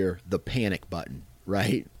earlier the panic button,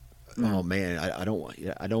 right? Oh man, I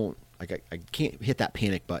can't hit that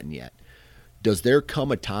panic button yet. Does there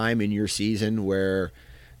come a time in your season where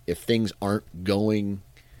if things aren't going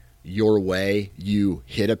your way, you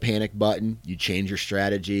hit a panic button, you change your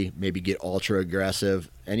strategy, maybe get ultra aggressive?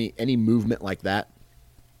 Any movement like that?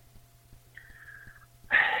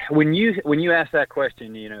 When you ask that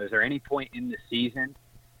question, is there any point in the season,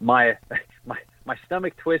 my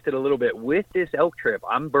stomach twisted a little bit with this elk trip.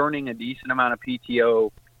 I'm burning a decent amount of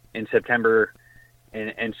PTO in September,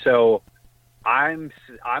 and so I'm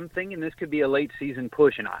thinking this could be a late season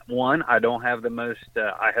push. And I don't have the most.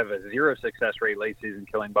 I have a 0 success rate late season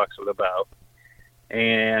killing bucks with a bow,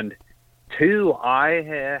 and 2,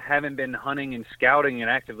 I haven't been hunting and scouting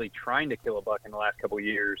and actively trying to kill a buck in the last couple of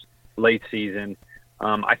years late season.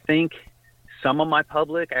 I think some of my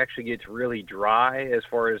public actually gets really dry as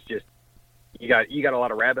far as just you got a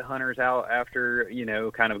lot of rabbit hunters out after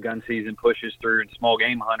kind of gun season pushes through, and small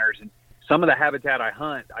game hunters, and some of the habitat I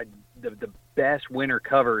hunt, the best winter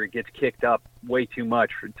cover gets kicked up way too much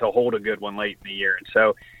to hold a good one late in the year. And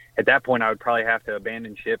so at that point I would probably have to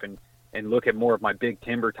abandon ship and look at more of my big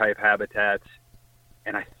timber type habitats.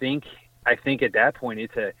 And I think at that point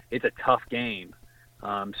it's a tough game.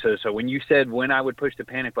 So when you said when I would push the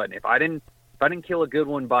panic button, if I didn't kill a good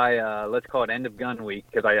one by let's call it end of gun week,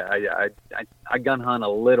 because I gun hunt a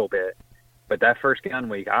little bit, but that first gun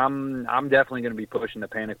week, I'm definitely going to be pushing the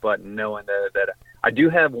panic button, knowing that I do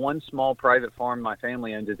have one small private farm my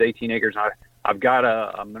family owns. It's 18 acres. I'm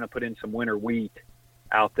going to put in some winter wheat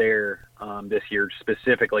out there this year,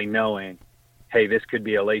 specifically knowing, hey, this could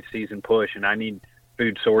be a late season push, and I need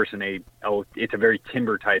food source in it's a very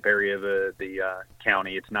timber type area of the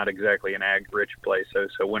county. It's not exactly an ag rich place.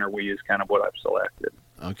 So winter wheat is kind of what I've selected.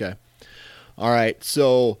 Okay. All right.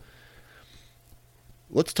 So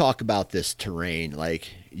let's talk about this terrain. Like,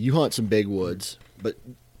 you hunt some big woods, but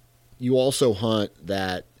you also hunt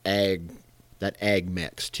that ag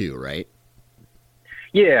mix too, right?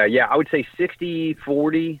 Yeah. I would say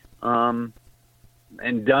 60-40,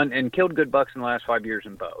 and killed good bucks in the last 5 years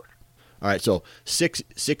in both. All right, so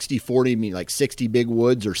 60-40 mean like 60 big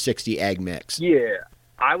woods or 60 ag mix? Yeah,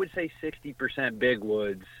 I would say 60% big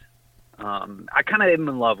woods. I kind of am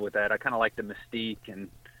in love with that. I kind of like the mystique, and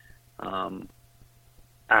I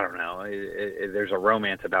don't know. There's a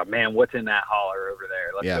romance about, man, what's in that holler over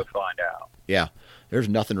there? Let's go find out. Yeah, there's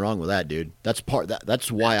nothing wrong with that, dude. That's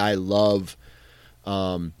that's why I love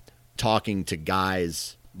talking to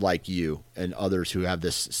guys like you and others who have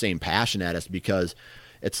this same passion at us, because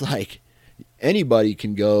it's like anybody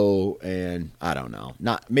can go and, I don't know,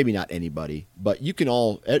 maybe not anybody, but you can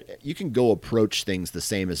go approach things the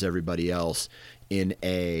same as everybody else in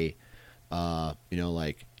a,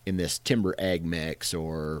 like in this timber ag mix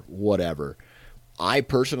or whatever. I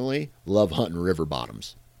personally love hunting river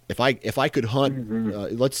bottoms. If I could hunt,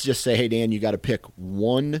 let's just say, hey, Dan, you got to pick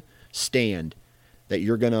one stand that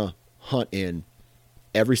you're going to hunt in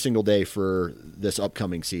every single day for this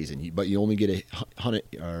upcoming season, but you only get to hunt it,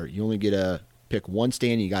 or you only get to pick one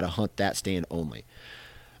stand, and you got to hunt that stand only.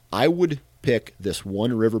 I would pick this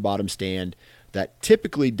one river bottom stand that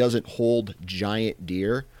typically doesn't hold giant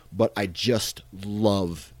deer, but I just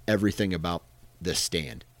love everything about this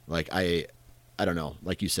stand. Like, I don't know,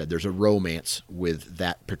 like you said, there's a romance with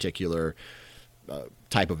that particular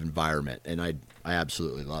type of environment, and I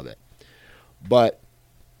absolutely love it. But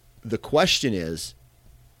the question is,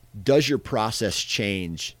 does your process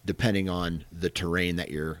change depending on the terrain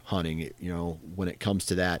that you're hunting, when it comes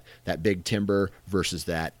to that big timber versus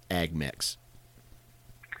that ag mix?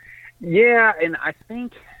 Yeah, and I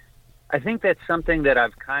think that's something that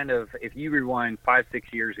I've kind of, if you rewind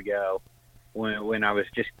 5-6 years ago, when I was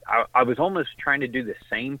I was almost trying to do the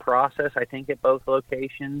same process, I think, at both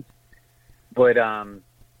locations. But, I'm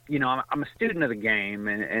a student of the game,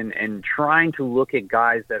 and trying to look at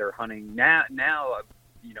guys that are hunting now,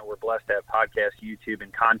 we're blessed to have podcasts, YouTube,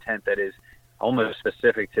 and content that is almost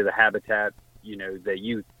specific to the habitat, that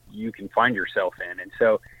you can find yourself in. And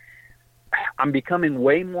so I'm becoming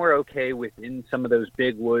way more okay within some of those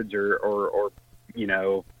big woods or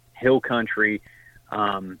hill country,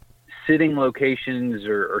 sitting locations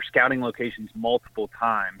or scouting locations multiple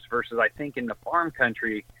times, versus I think in the farm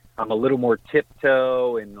country, I'm a little more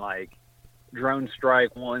tiptoe and like drone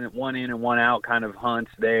strike, one in and one out kind of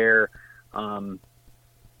hunts there.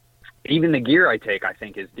 Even the gear I take, I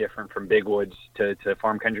think, is different from big woods to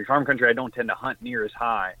farm country. Farm country, I don't tend to hunt near as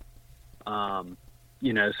high. So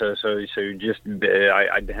just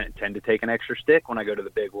I tend to take an extra stick when I go to the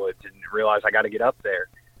big woods and realize I got to get up there.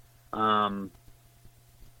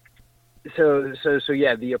 So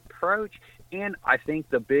yeah, the approach, and I think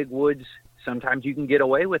the big woods, sometimes you can get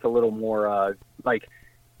away with a little more like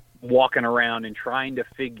walking around and trying to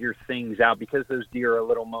figure things out, because those deer are a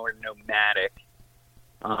little more nomadic.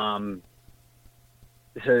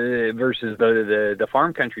 versus the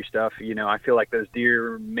farm country stuff. I feel like those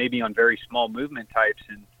deer may be on very small movement types,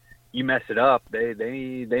 and you mess it up,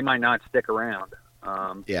 they might not stick around.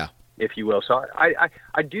 Yeah. If you will. So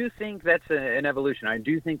I do think that's an evolution. I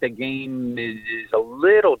do think the game is a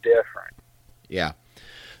little different. Yeah.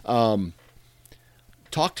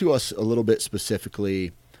 Talk to us a little bit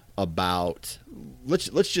specifically about,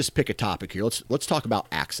 let's just pick a topic here. Let's talk about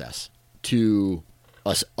access to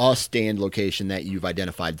a stand location that you've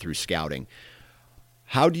identified through scouting.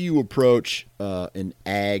 How do you approach an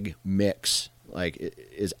ag mix? Like,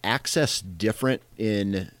 is access different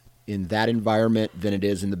in that environment than it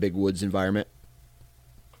is in the big woods environment?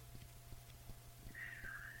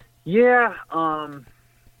 Yeah.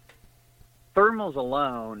 Thermals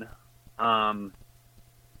alone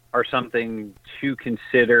are something to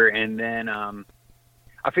consider. And then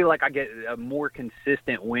I feel like I get more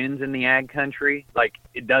consistent winds in the ag country. Like,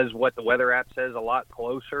 it does what the weather app says, a lot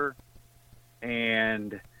closer.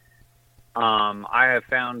 And I have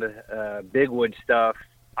found big wood stuff.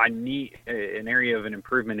 I need an area of an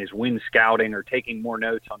improvement is wind scouting or taking more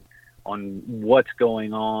notes on what's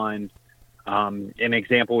going on. An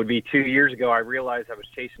example would be 2 years ago, I realized I was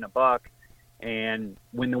chasing a buck, and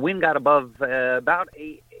when the wind got above about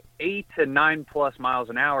 8 to 9 plus miles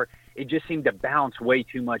an hour, it just seemed to bounce way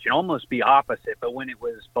too much and almost be opposite. But when it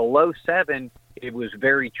was below 7, it was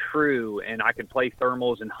very true, and I could play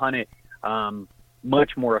thermals and hunt it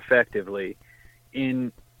much more effectively.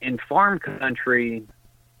 In farm country,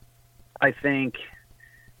 I think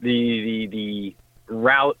the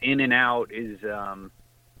route in and out is a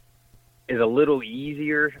little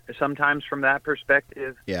easier sometimes from that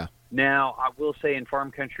perspective. Yeah. Now, I will say in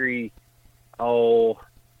farm country,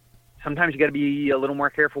 sometimes you got to be a little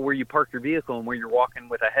more careful where you park your vehicle and where you're walking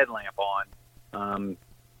with a headlamp on,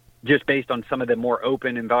 just based on some of the more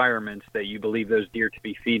open environments that you believe those deer to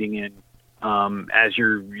be feeding in as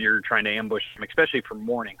you're trying to ambush them, especially for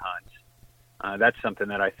morning hunts. That's something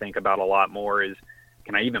that I think about a lot more is,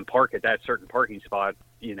 can I even park at that certain parking spot,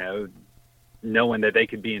 knowing that they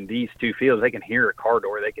could be in these two fields. They can hear a car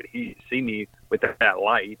door. They could see me with that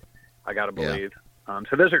light, I got to believe. Yeah.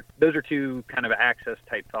 So those are two kind of access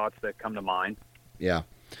type thoughts that come to mind. Yeah.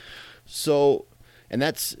 So, and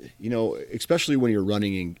that's, especially when you're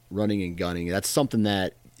running and gunning, that's something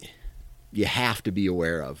that you have to be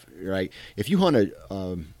aware of, right? If you hunt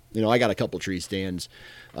I got a couple tree stands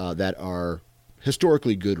that are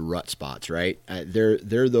historically good rut spots, right?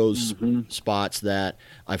 They're those spots that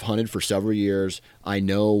I've hunted for several years. I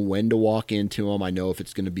know when to walk into them. I know if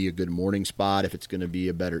it's going to be a good morning spot, if it's going to be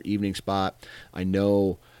a better evening spot. I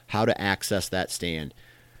know how to access that stand.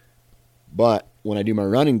 But when I do my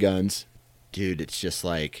running guns, dude, it's just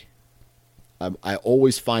like I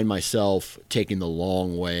always find myself taking the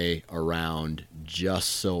long way around just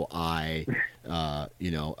so I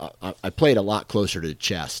play it a lot closer to the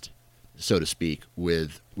chest, so to speak,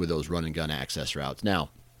 with those run and gun access routes.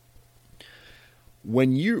 Now,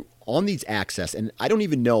 when you on these access, and I don't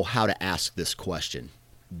even know how to ask this question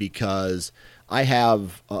because I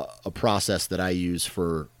have a process that I use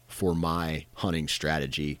for my hunting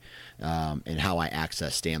strategy and how I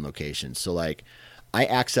access stand locations. So like I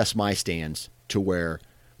access my stands to where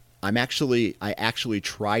I actually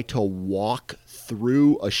try to walk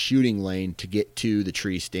through a shooting lane to get to the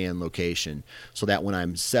tree stand location so that when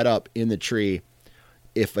I'm set up in the tree,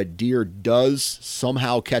 if a deer does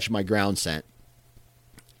somehow catch my ground scent,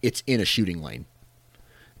 it's in a shooting lane.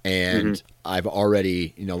 And I've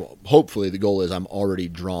already, hopefully the goal is I'm already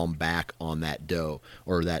drawn back on that doe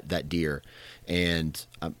or that deer. And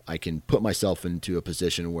I can put myself into a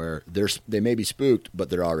position where they may be spooked, but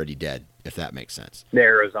they're already dead, if that makes sense. The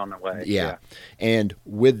arrow's on the way. Yeah. And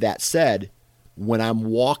with that said, when I'm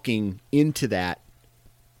walking into that,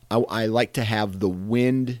 I like to have the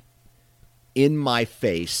wind in my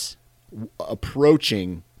face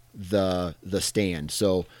approaching the stand.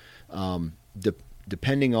 So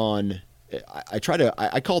depending on, I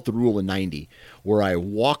call it the rule of 90, where I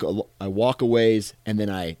walk a ways and then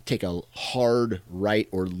I take a hard right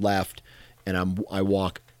or left, and I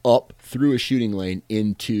walk up through a shooting lane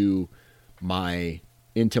into my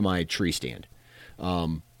tree stand.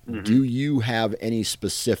 Do you have any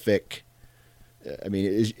specific? I mean,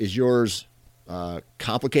 is yours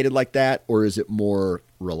complicated like that, or is it more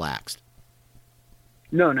relaxed?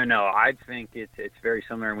 No. I think it's very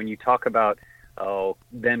similar. When you talk about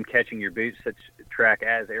them catching your boot track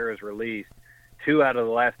as arrows released, 2 out of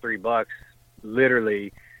the last 3 bucks,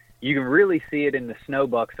 literally, you can really see it in the snow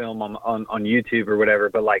buck film on YouTube or whatever.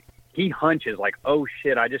 But like he hunches like, oh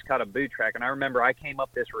shit, I just caught a boot track. And I remember I came up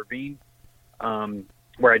this ravine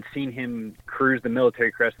where I'd seen him cruise the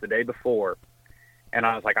Military Crest the day before. And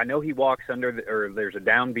I was like, I know he walks or there's a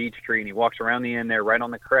down beech tree, and he walks around the end there right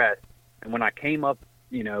on the crest. And when I came up,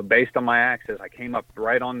 based on my access, I came up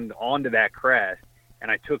right onto that crest, and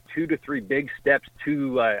I took 2 to 3 big steps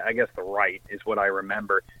to, I guess the right is what I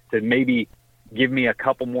remember, to maybe give me a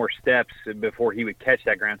couple more steps before he would catch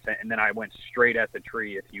that ground scent. And then I went straight at the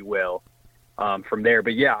tree, if you will, from there.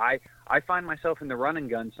 But yeah, I find myself in the run and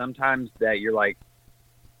gun sometimes that you're like,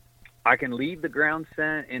 I can leave the ground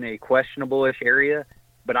scent in a questionable-ish area,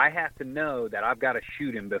 but I have to know that I've got to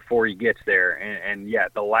shoot him before he gets there. And yeah,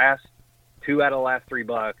 the last 2 out of the last 3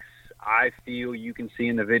 bucks, I feel you can see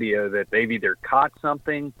in the video that they've either caught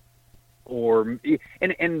something or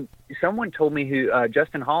and someone told me who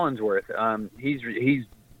Justin Hollinsworth, he's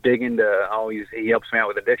big into he helps me out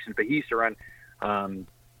with addictions, but he used to run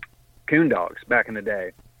coon dogs back in the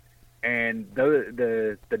day. And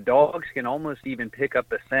the dogs can almost even pick up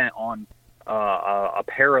the scent on a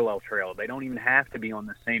parallel trail. They don't even have to be on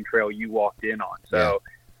the same trail you walked in on. So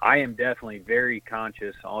I am definitely very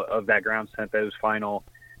conscious of that ground scent, those final,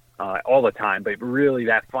 all the time. But really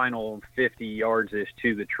that final 50 yards-ish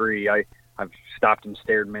to the tree, I've stopped and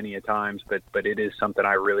stared many a times, but it is something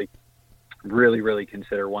I really, really, really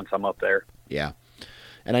consider once I'm up there. Yeah.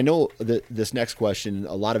 And I know that this next question,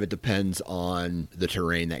 a lot of it depends on the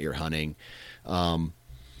terrain that you're hunting. Let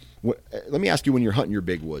me ask you, when you're hunting your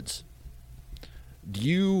big woods, do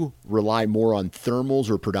you rely more on thermals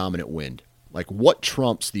or predominant wind? Like, what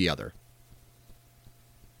trumps the other?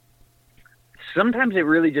 Sometimes it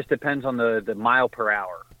really just depends on the mile per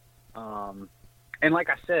hour. And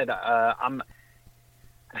like I said,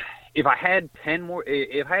 if I had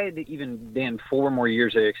even then 4 more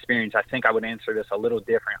years of experience, I think I would answer this a little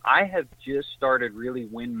different. I have just started really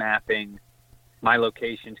wind mapping my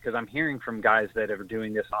locations because I'm hearing from guys that are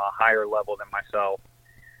doing this on a higher level than myself.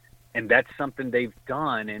 And that's something they've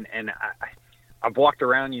done. And I've walked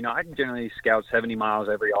around, I generally scout 70 miles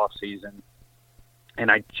every off season. And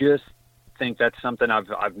I just think that's something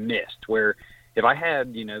I've missed, where if I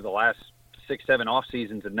had, the last 6-7 off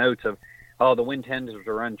seasons of notes of, oh, the wind tends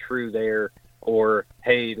to run true there, or,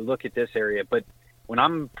 hey, look at this area. But when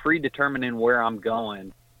I'm predetermining where I'm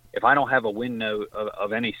going, if I don't have a wind note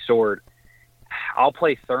of any sort, I'll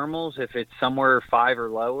play thermals if it's somewhere 5 or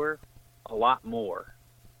lower, a lot more.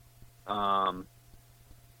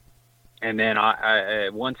 And then I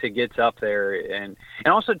once it gets up there, and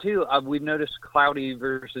also too, we've noticed cloudy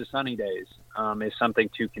versus sunny days is something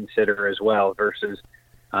to consider as well. Versus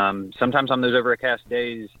sometimes on those overcast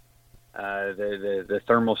days, the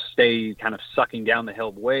thermals stay kind of sucking down the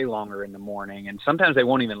hill way longer in the morning, and sometimes they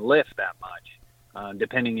won't even lift that much,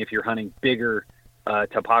 depending if you're hunting bigger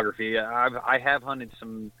topography. I have hunted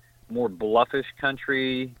some more bluffish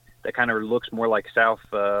country that kind of looks more like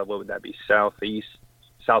what would that be,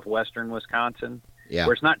 southwestern Wisconsin,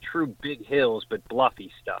 where it's not true big hills, but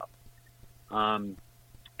bluffy stuff. And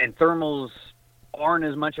thermals aren't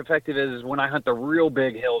as much effective as when I hunt the real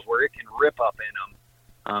big hills where it can rip up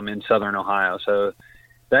in them in southern Ohio. So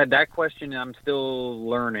that question I'm still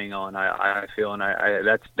learning on, I feel, and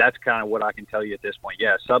that's kind of what I can tell you at this point.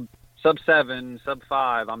 Yeah, sub 7, sub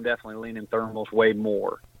 5, I'm definitely leaning thermals way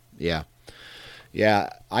more. Yeah. Yeah,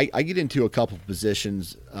 I get into a couple of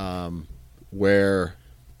positions where,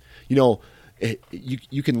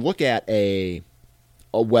 you can look at a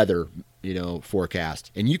weather,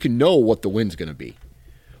 forecast, and you can know what the wind's going to be,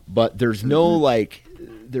 but there's no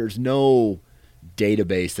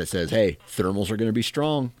database that says, hey, thermals are going to be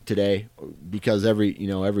strong today, because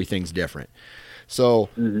everything's different. So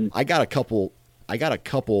I got a couple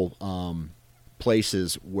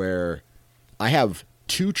places where I have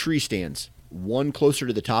 2 tree stands, one closer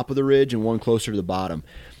to the top of the ridge and one closer to the bottom.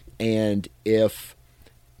 And if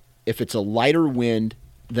it's a lighter wind,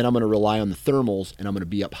 then I'm going to rely on the thermals, and I'm going to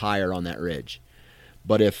be up higher on that ridge.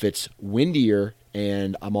 But if it's windier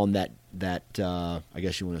and I'm on that I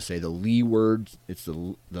guess you want to say the leeward, it's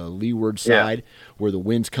the leeward side, where the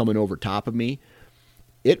wind's coming over top of me,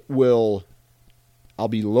 I'll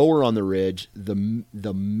be lower on the ridge.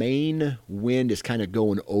 The main wind is kind of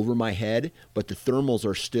going over my head, but the thermals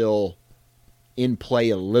are still in play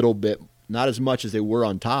a little bit, not as much as they were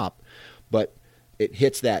on top, but it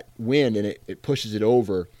hits that wind and it pushes it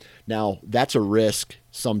over. Now, that's a risk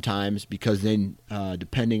sometimes, because then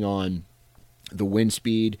depending on the wind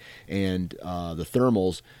speed and the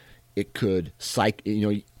thermals, it could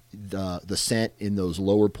the scent in those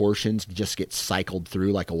lower portions just gets cycled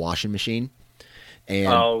through like a washing machine.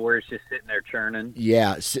 And where it's just sitting there churning.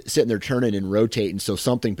 yeah, sitting there turning and rotating. So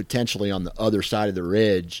something potentially on the other side of the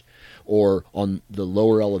ridge or on the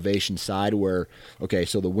lower elevation side where, okay,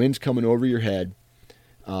 so the wind's coming over your head.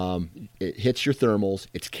 It hits your thermals.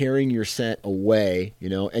 It's carrying your scent away.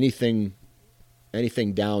 Anything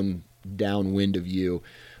downwind of you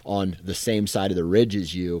on the same side of the ridge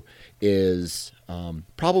as you is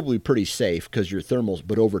probably pretty safe because your thermals.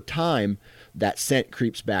 But over time, that scent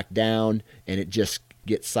creeps back down and it just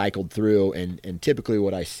gets cycled through. And typically,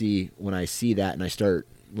 what I see when I see that, and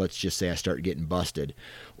let's just say I start getting busted,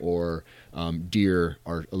 or deer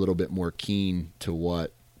are a little bit more keen to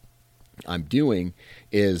what I'm doing,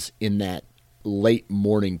 is in that late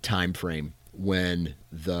morning time frame when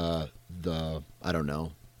the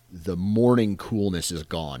morning coolness is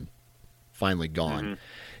finally gone,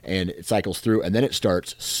 and it cycles through, and then it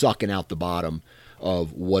starts sucking out the bottom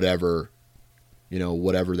of whatever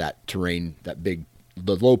that terrain,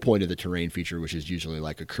 the low point of the terrain feature, which is usually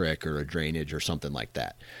like a creek or a drainage or something like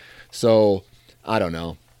that. So I don't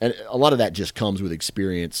know, and a lot of that just comes with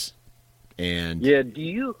experience. And yeah, do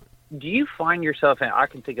you find yourself? And I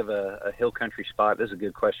can think of a hill country spot. This is a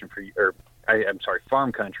good question for you, or I'm sorry,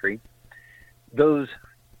 farm country. Those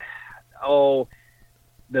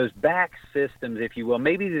back systems, if you will.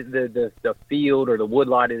 Maybe the field or the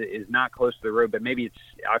woodlot is not close to the road, but maybe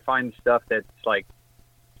I find stuff that's like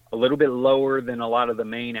a little bit lower than a lot of the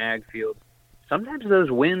main ag fields. Sometimes those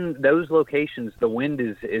locations, the wind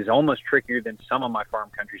is almost trickier than some of my farm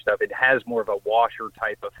country stuff. It has more of a washer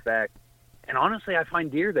type effect. And honestly, I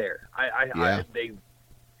find deer there.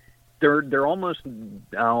 They're almost,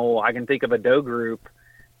 I can think of a doe group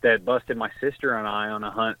that busted my sister and I on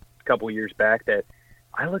a hunt a couple of years back. That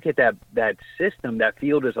I look at that system, that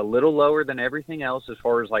field is a little lower than everything else as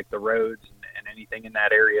far as like the roads and anything in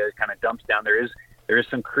that area. It kind of dumps down. There is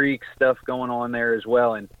some creek stuff going on there as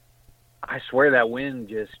well. And I swear that wind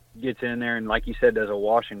just gets in there and, like you said, does a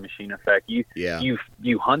washing machine effect. You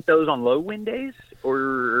hunt those on low wind days,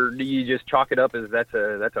 or do you just chalk it up as that's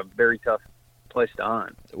a very tough place to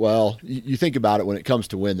hunt? Well, you think about it, when it comes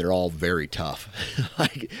to wind, they're all very tough.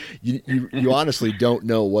 Like you honestly don't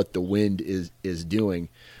know what the wind is doing.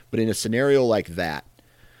 But in a scenario like that,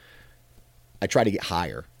 I try to get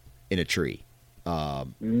higher in a tree. Try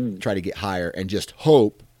to get higher and just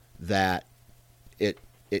hope that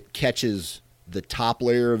it catches the top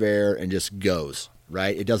layer of air and just goes,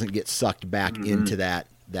 right? It doesn't get sucked back into that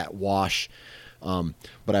wash.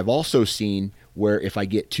 But I've also seen where if I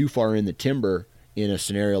get too far in the timber in a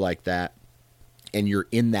scenario like that, and you're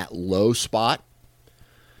in that low spot,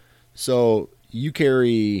 so you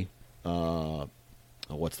carry,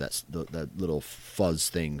 what's that? That little fuzz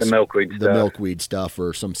things, the milkweed stuff,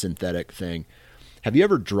 or some synthetic thing. Have you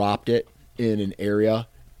ever dropped it in an area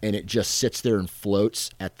and it just sits there and floats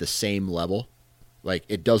at the same level? Like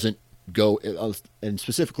it doesn't go, and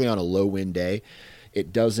specifically on a low wind day,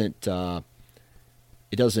 it doesn't go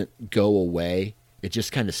away. It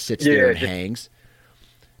just kind of sits there and hangs.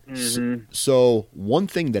 So one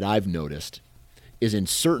thing that I've noticed is in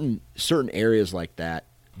certain areas like that,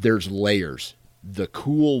 there's layers. The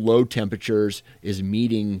cool low temperatures is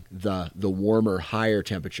meeting the warmer higher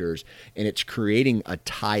temperatures, and it's creating a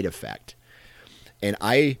tide effect. And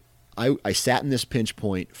I sat in this pinch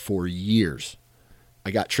point for years.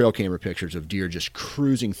 I got trail camera pictures of deer just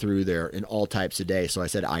cruising through there in all types of day. So I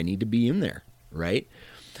said, I need to be in there, right?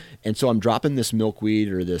 And so I'm dropping this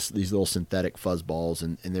milkweed or these little synthetic fuzz balls,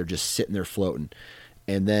 and they're just sitting there floating.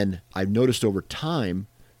 And then I've noticed over time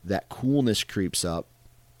that coolness creeps up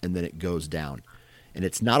and then it goes down. And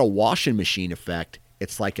it's not a washing machine effect.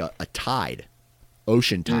 It's like a tide,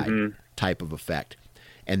 ocean tide type of effect.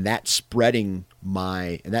 And that's spreading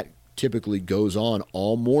and that typically goes on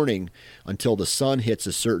all morning until the sun hits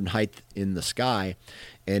a certain height in the sky,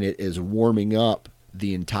 and it is warming up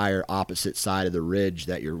the entire opposite side of the ridge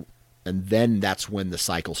and then that's when the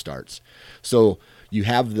cycle starts. So you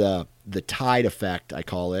have the tide effect, I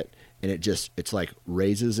call it, and it's like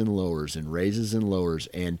raises and lowers and raises and lowers.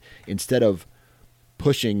 And instead of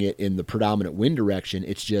pushing it in the predominant wind direction,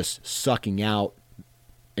 it's just sucking out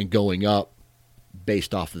and going up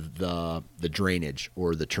based off of the drainage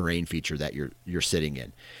or the terrain feature that you're sitting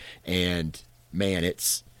in. And man, it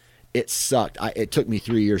sucked. It took me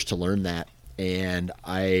 3 years to learn that, and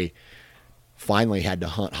I finally had to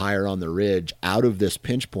hunt higher on the ridge out of this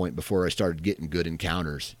pinch point before I started getting good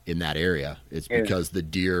encounters in that area. It's because the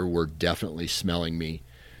deer were definitely smelling me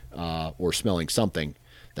or smelling something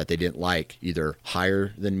that they didn't like, either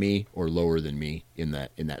higher than me or lower than me in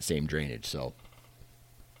that same drainage. So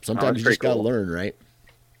sometimes you just got to learn, right?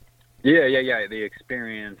 Yeah. The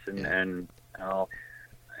experience and Oh,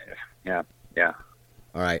 yeah, yeah.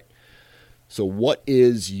 All right. So what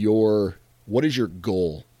is your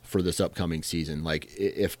goal for this upcoming season? Like,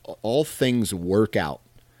 if all things work out,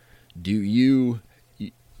 do you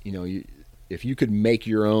if you could make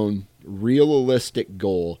your own realistic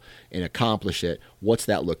goal and accomplish it, what's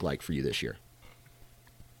that look like for you this year?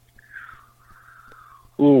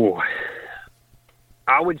 Ooh,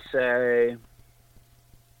 I would say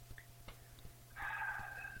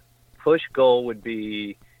push goal would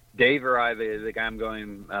be Dave or I, the guy I'm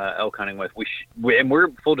going elk hunting with. And we're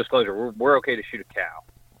full disclosure, we're okay to shoot a cow.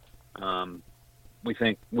 We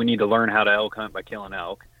think we need to learn how to elk hunt by killing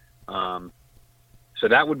elk. So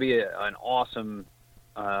that would be an awesome.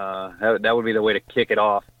 That would be the way to kick it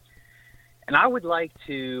off. And I would like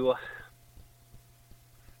to.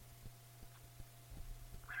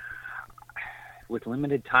 With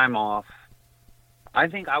limited time off, I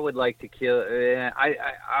think I would like to kill.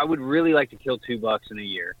 I would really like to kill 2 bucks in a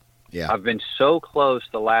year. Yeah, I've been so close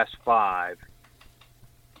the last 5,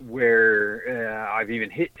 where I've even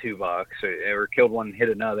hit 2 bucks or killed one and hit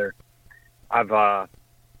another. I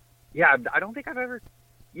don't think I've ever.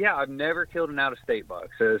 Yeah, I've never killed an out-of-state buck.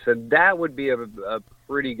 So that would be a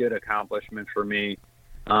pretty good accomplishment for me.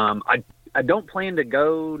 I don't plan to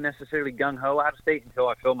go necessarily gung-ho out of state until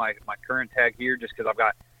I fill my current tag here, just because I've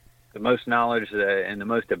got the most knowledge and the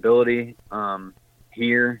most ability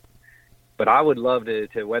here. But I would love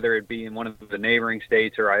to, whether it be in one of the neighboring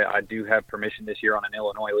states, or I do have permission this year on an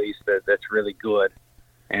Illinois lease that's really good.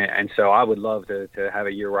 And so I would love to have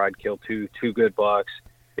a year where I'd kill two good bucks.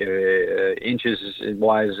 Inches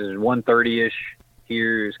wise is 130-ish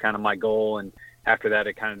here is kind of my goal. And after that,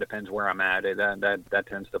 it kind of depends where I'm at. That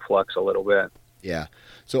tends to flux a little bit. Yeah.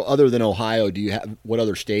 So other than Ohio, do you have what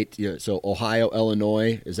other state? So Ohio,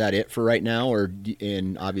 Illinois, is that it for right now, or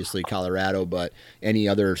in obviously Colorado, but any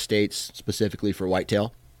other states specifically for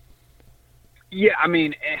whitetail? Yeah, I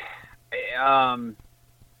mean,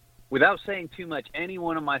 without saying too much, any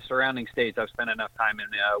one of my surrounding states, I've spent enough time in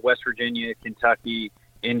West Virginia, Kentucky,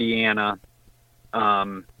 Indiana.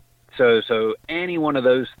 So any one of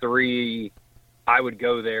those 3. I would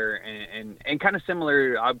go there and kind of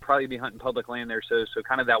similar. I'd probably be hunting public land there. So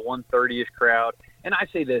kind of that 130-ish crowd. And I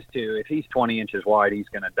say this too, if he's 20 inches wide, he's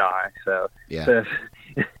going to die. So, yeah.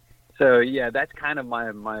 So yeah, that's kind of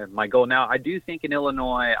my goal. Now I do think in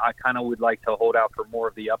Illinois, I kind of would like to hold out for more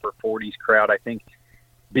of the upper 40s crowd. I think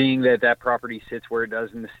being that property sits where it does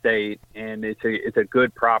in the state and it's a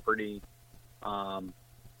good property.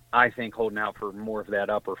 I think holding out for more of that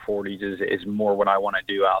upper 40s is more what I want to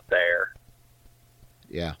do out there.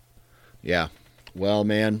 Yeah. Yeah. Well,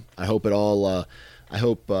 man, I hope it all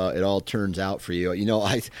turns out for you.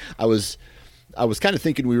 I was kind of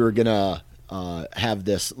thinking we were going to have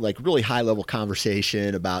this like really high level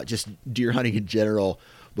conversation about just deer hunting in general,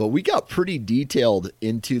 but we got pretty detailed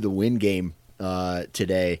into the wind game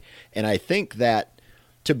today. And I think that,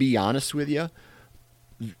 to be honest with you,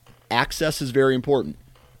 access is very important.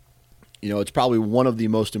 It's probably one of the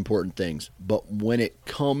most important things. But when it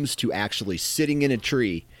comes to actually sitting in a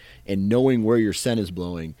tree and knowing where your scent is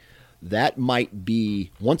blowing, that might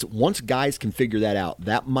be, once guys can figure that out,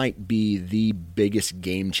 that might be the biggest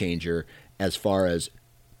game changer as far as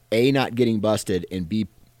A, not getting busted, and B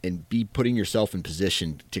putting yourself in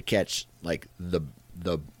position to catch like the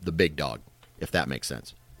big dog, if that makes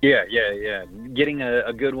sense. Yeah. Getting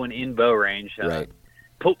a good one in bow range. Right.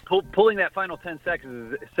 Pulling that final 10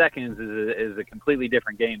 seconds is a completely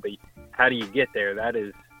different game, but how do you get there? That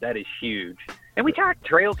is huge. And we talked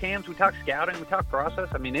trail cams, we talked scouting, we talked process.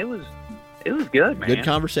 I mean, it was good, man. Good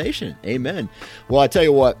conversation. Amen. Well, I tell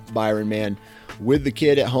you what, Byron, man, with the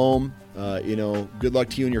kid at home, good luck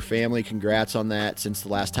to you and your family. Congrats on that since the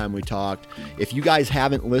last time we talked. If you guys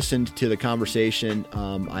haven't listened to the conversation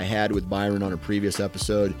I had with Byron on a previous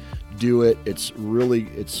episode, do it. It's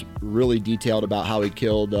really detailed about how he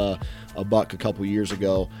killed a buck a couple years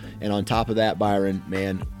ago. And on top of that, Byron,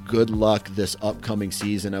 man, good luck this upcoming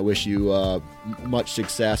season. I wish you much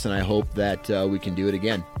success, and I hope that we can do it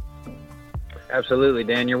again. Absolutely,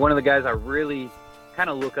 Dan. You're one of the guys I really kind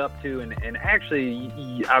of look up to, and actually,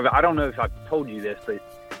 I don't know if I've told you this, but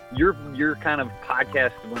your kind of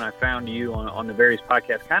podcast, when I found you on the various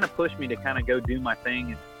podcasts, kind of pushed me to kind of go do my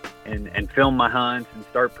thing and film my hunts and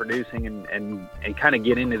start producing and kind of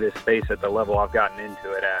get into this space at the level I've gotten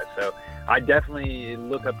into it at. So I definitely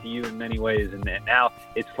look up to you in many ways, and now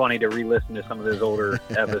it's funny to re-listen to some of those older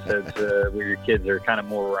episodes where your kids are kind of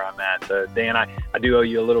more where I'm at. So Dan, I do owe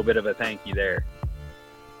you a little bit of a thank you there.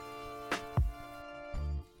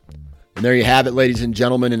 And there you have it, ladies and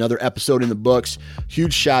gentlemen, another episode in the books.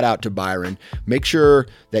 Huge shout out to Byron. Make sure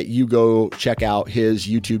that you go check out his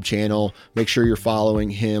YouTube channel. Make sure you're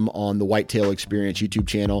following him on the Whitetail Experience YouTube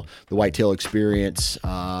channel, the Whitetail Experience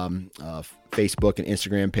Facebook and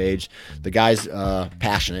Instagram page. The guy's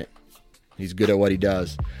passionate. He's good at what he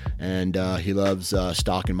does, and he loves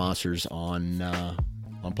stalking monsters on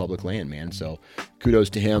public land, man. So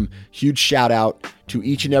kudos to him. Huge shout out to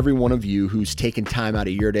each and every one of you who's taken time out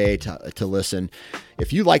of your day to listen.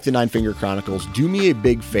 If you like the Nine Finger Chronicles, do me a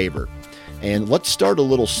big favor, and let's start a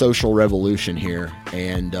little social revolution here,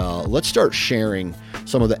 and let's start sharing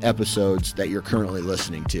some of the episodes that you're currently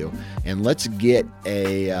listening to, and let's get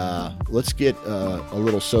a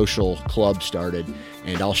little social club started,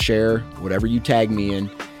 and I'll share whatever you tag me in,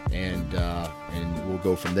 and we'll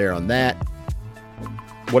go from there on that.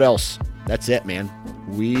 What else? That's it, man.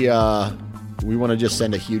 We want to just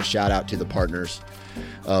send a huge shout out to the partners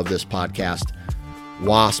of this podcast: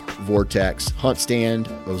 Wasp, Vortex, Hunt Stand,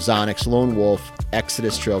 Ozonics, Lone Wolf,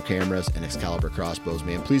 Exodus Trail Cameras, and Excalibur Crossbows,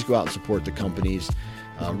 man. Please go out and support the companies.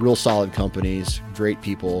 Real solid companies, great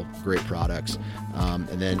people, great products. And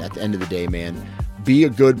then at the end of the day, man, be a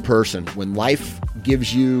good person. When life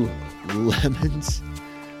gives you lemons,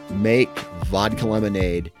 make vodka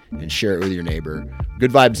lemonade and share it with your neighbor.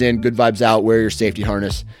 Good vibes in, good vibes out. Wear your safety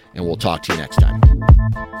harness, and we'll talk to you next time.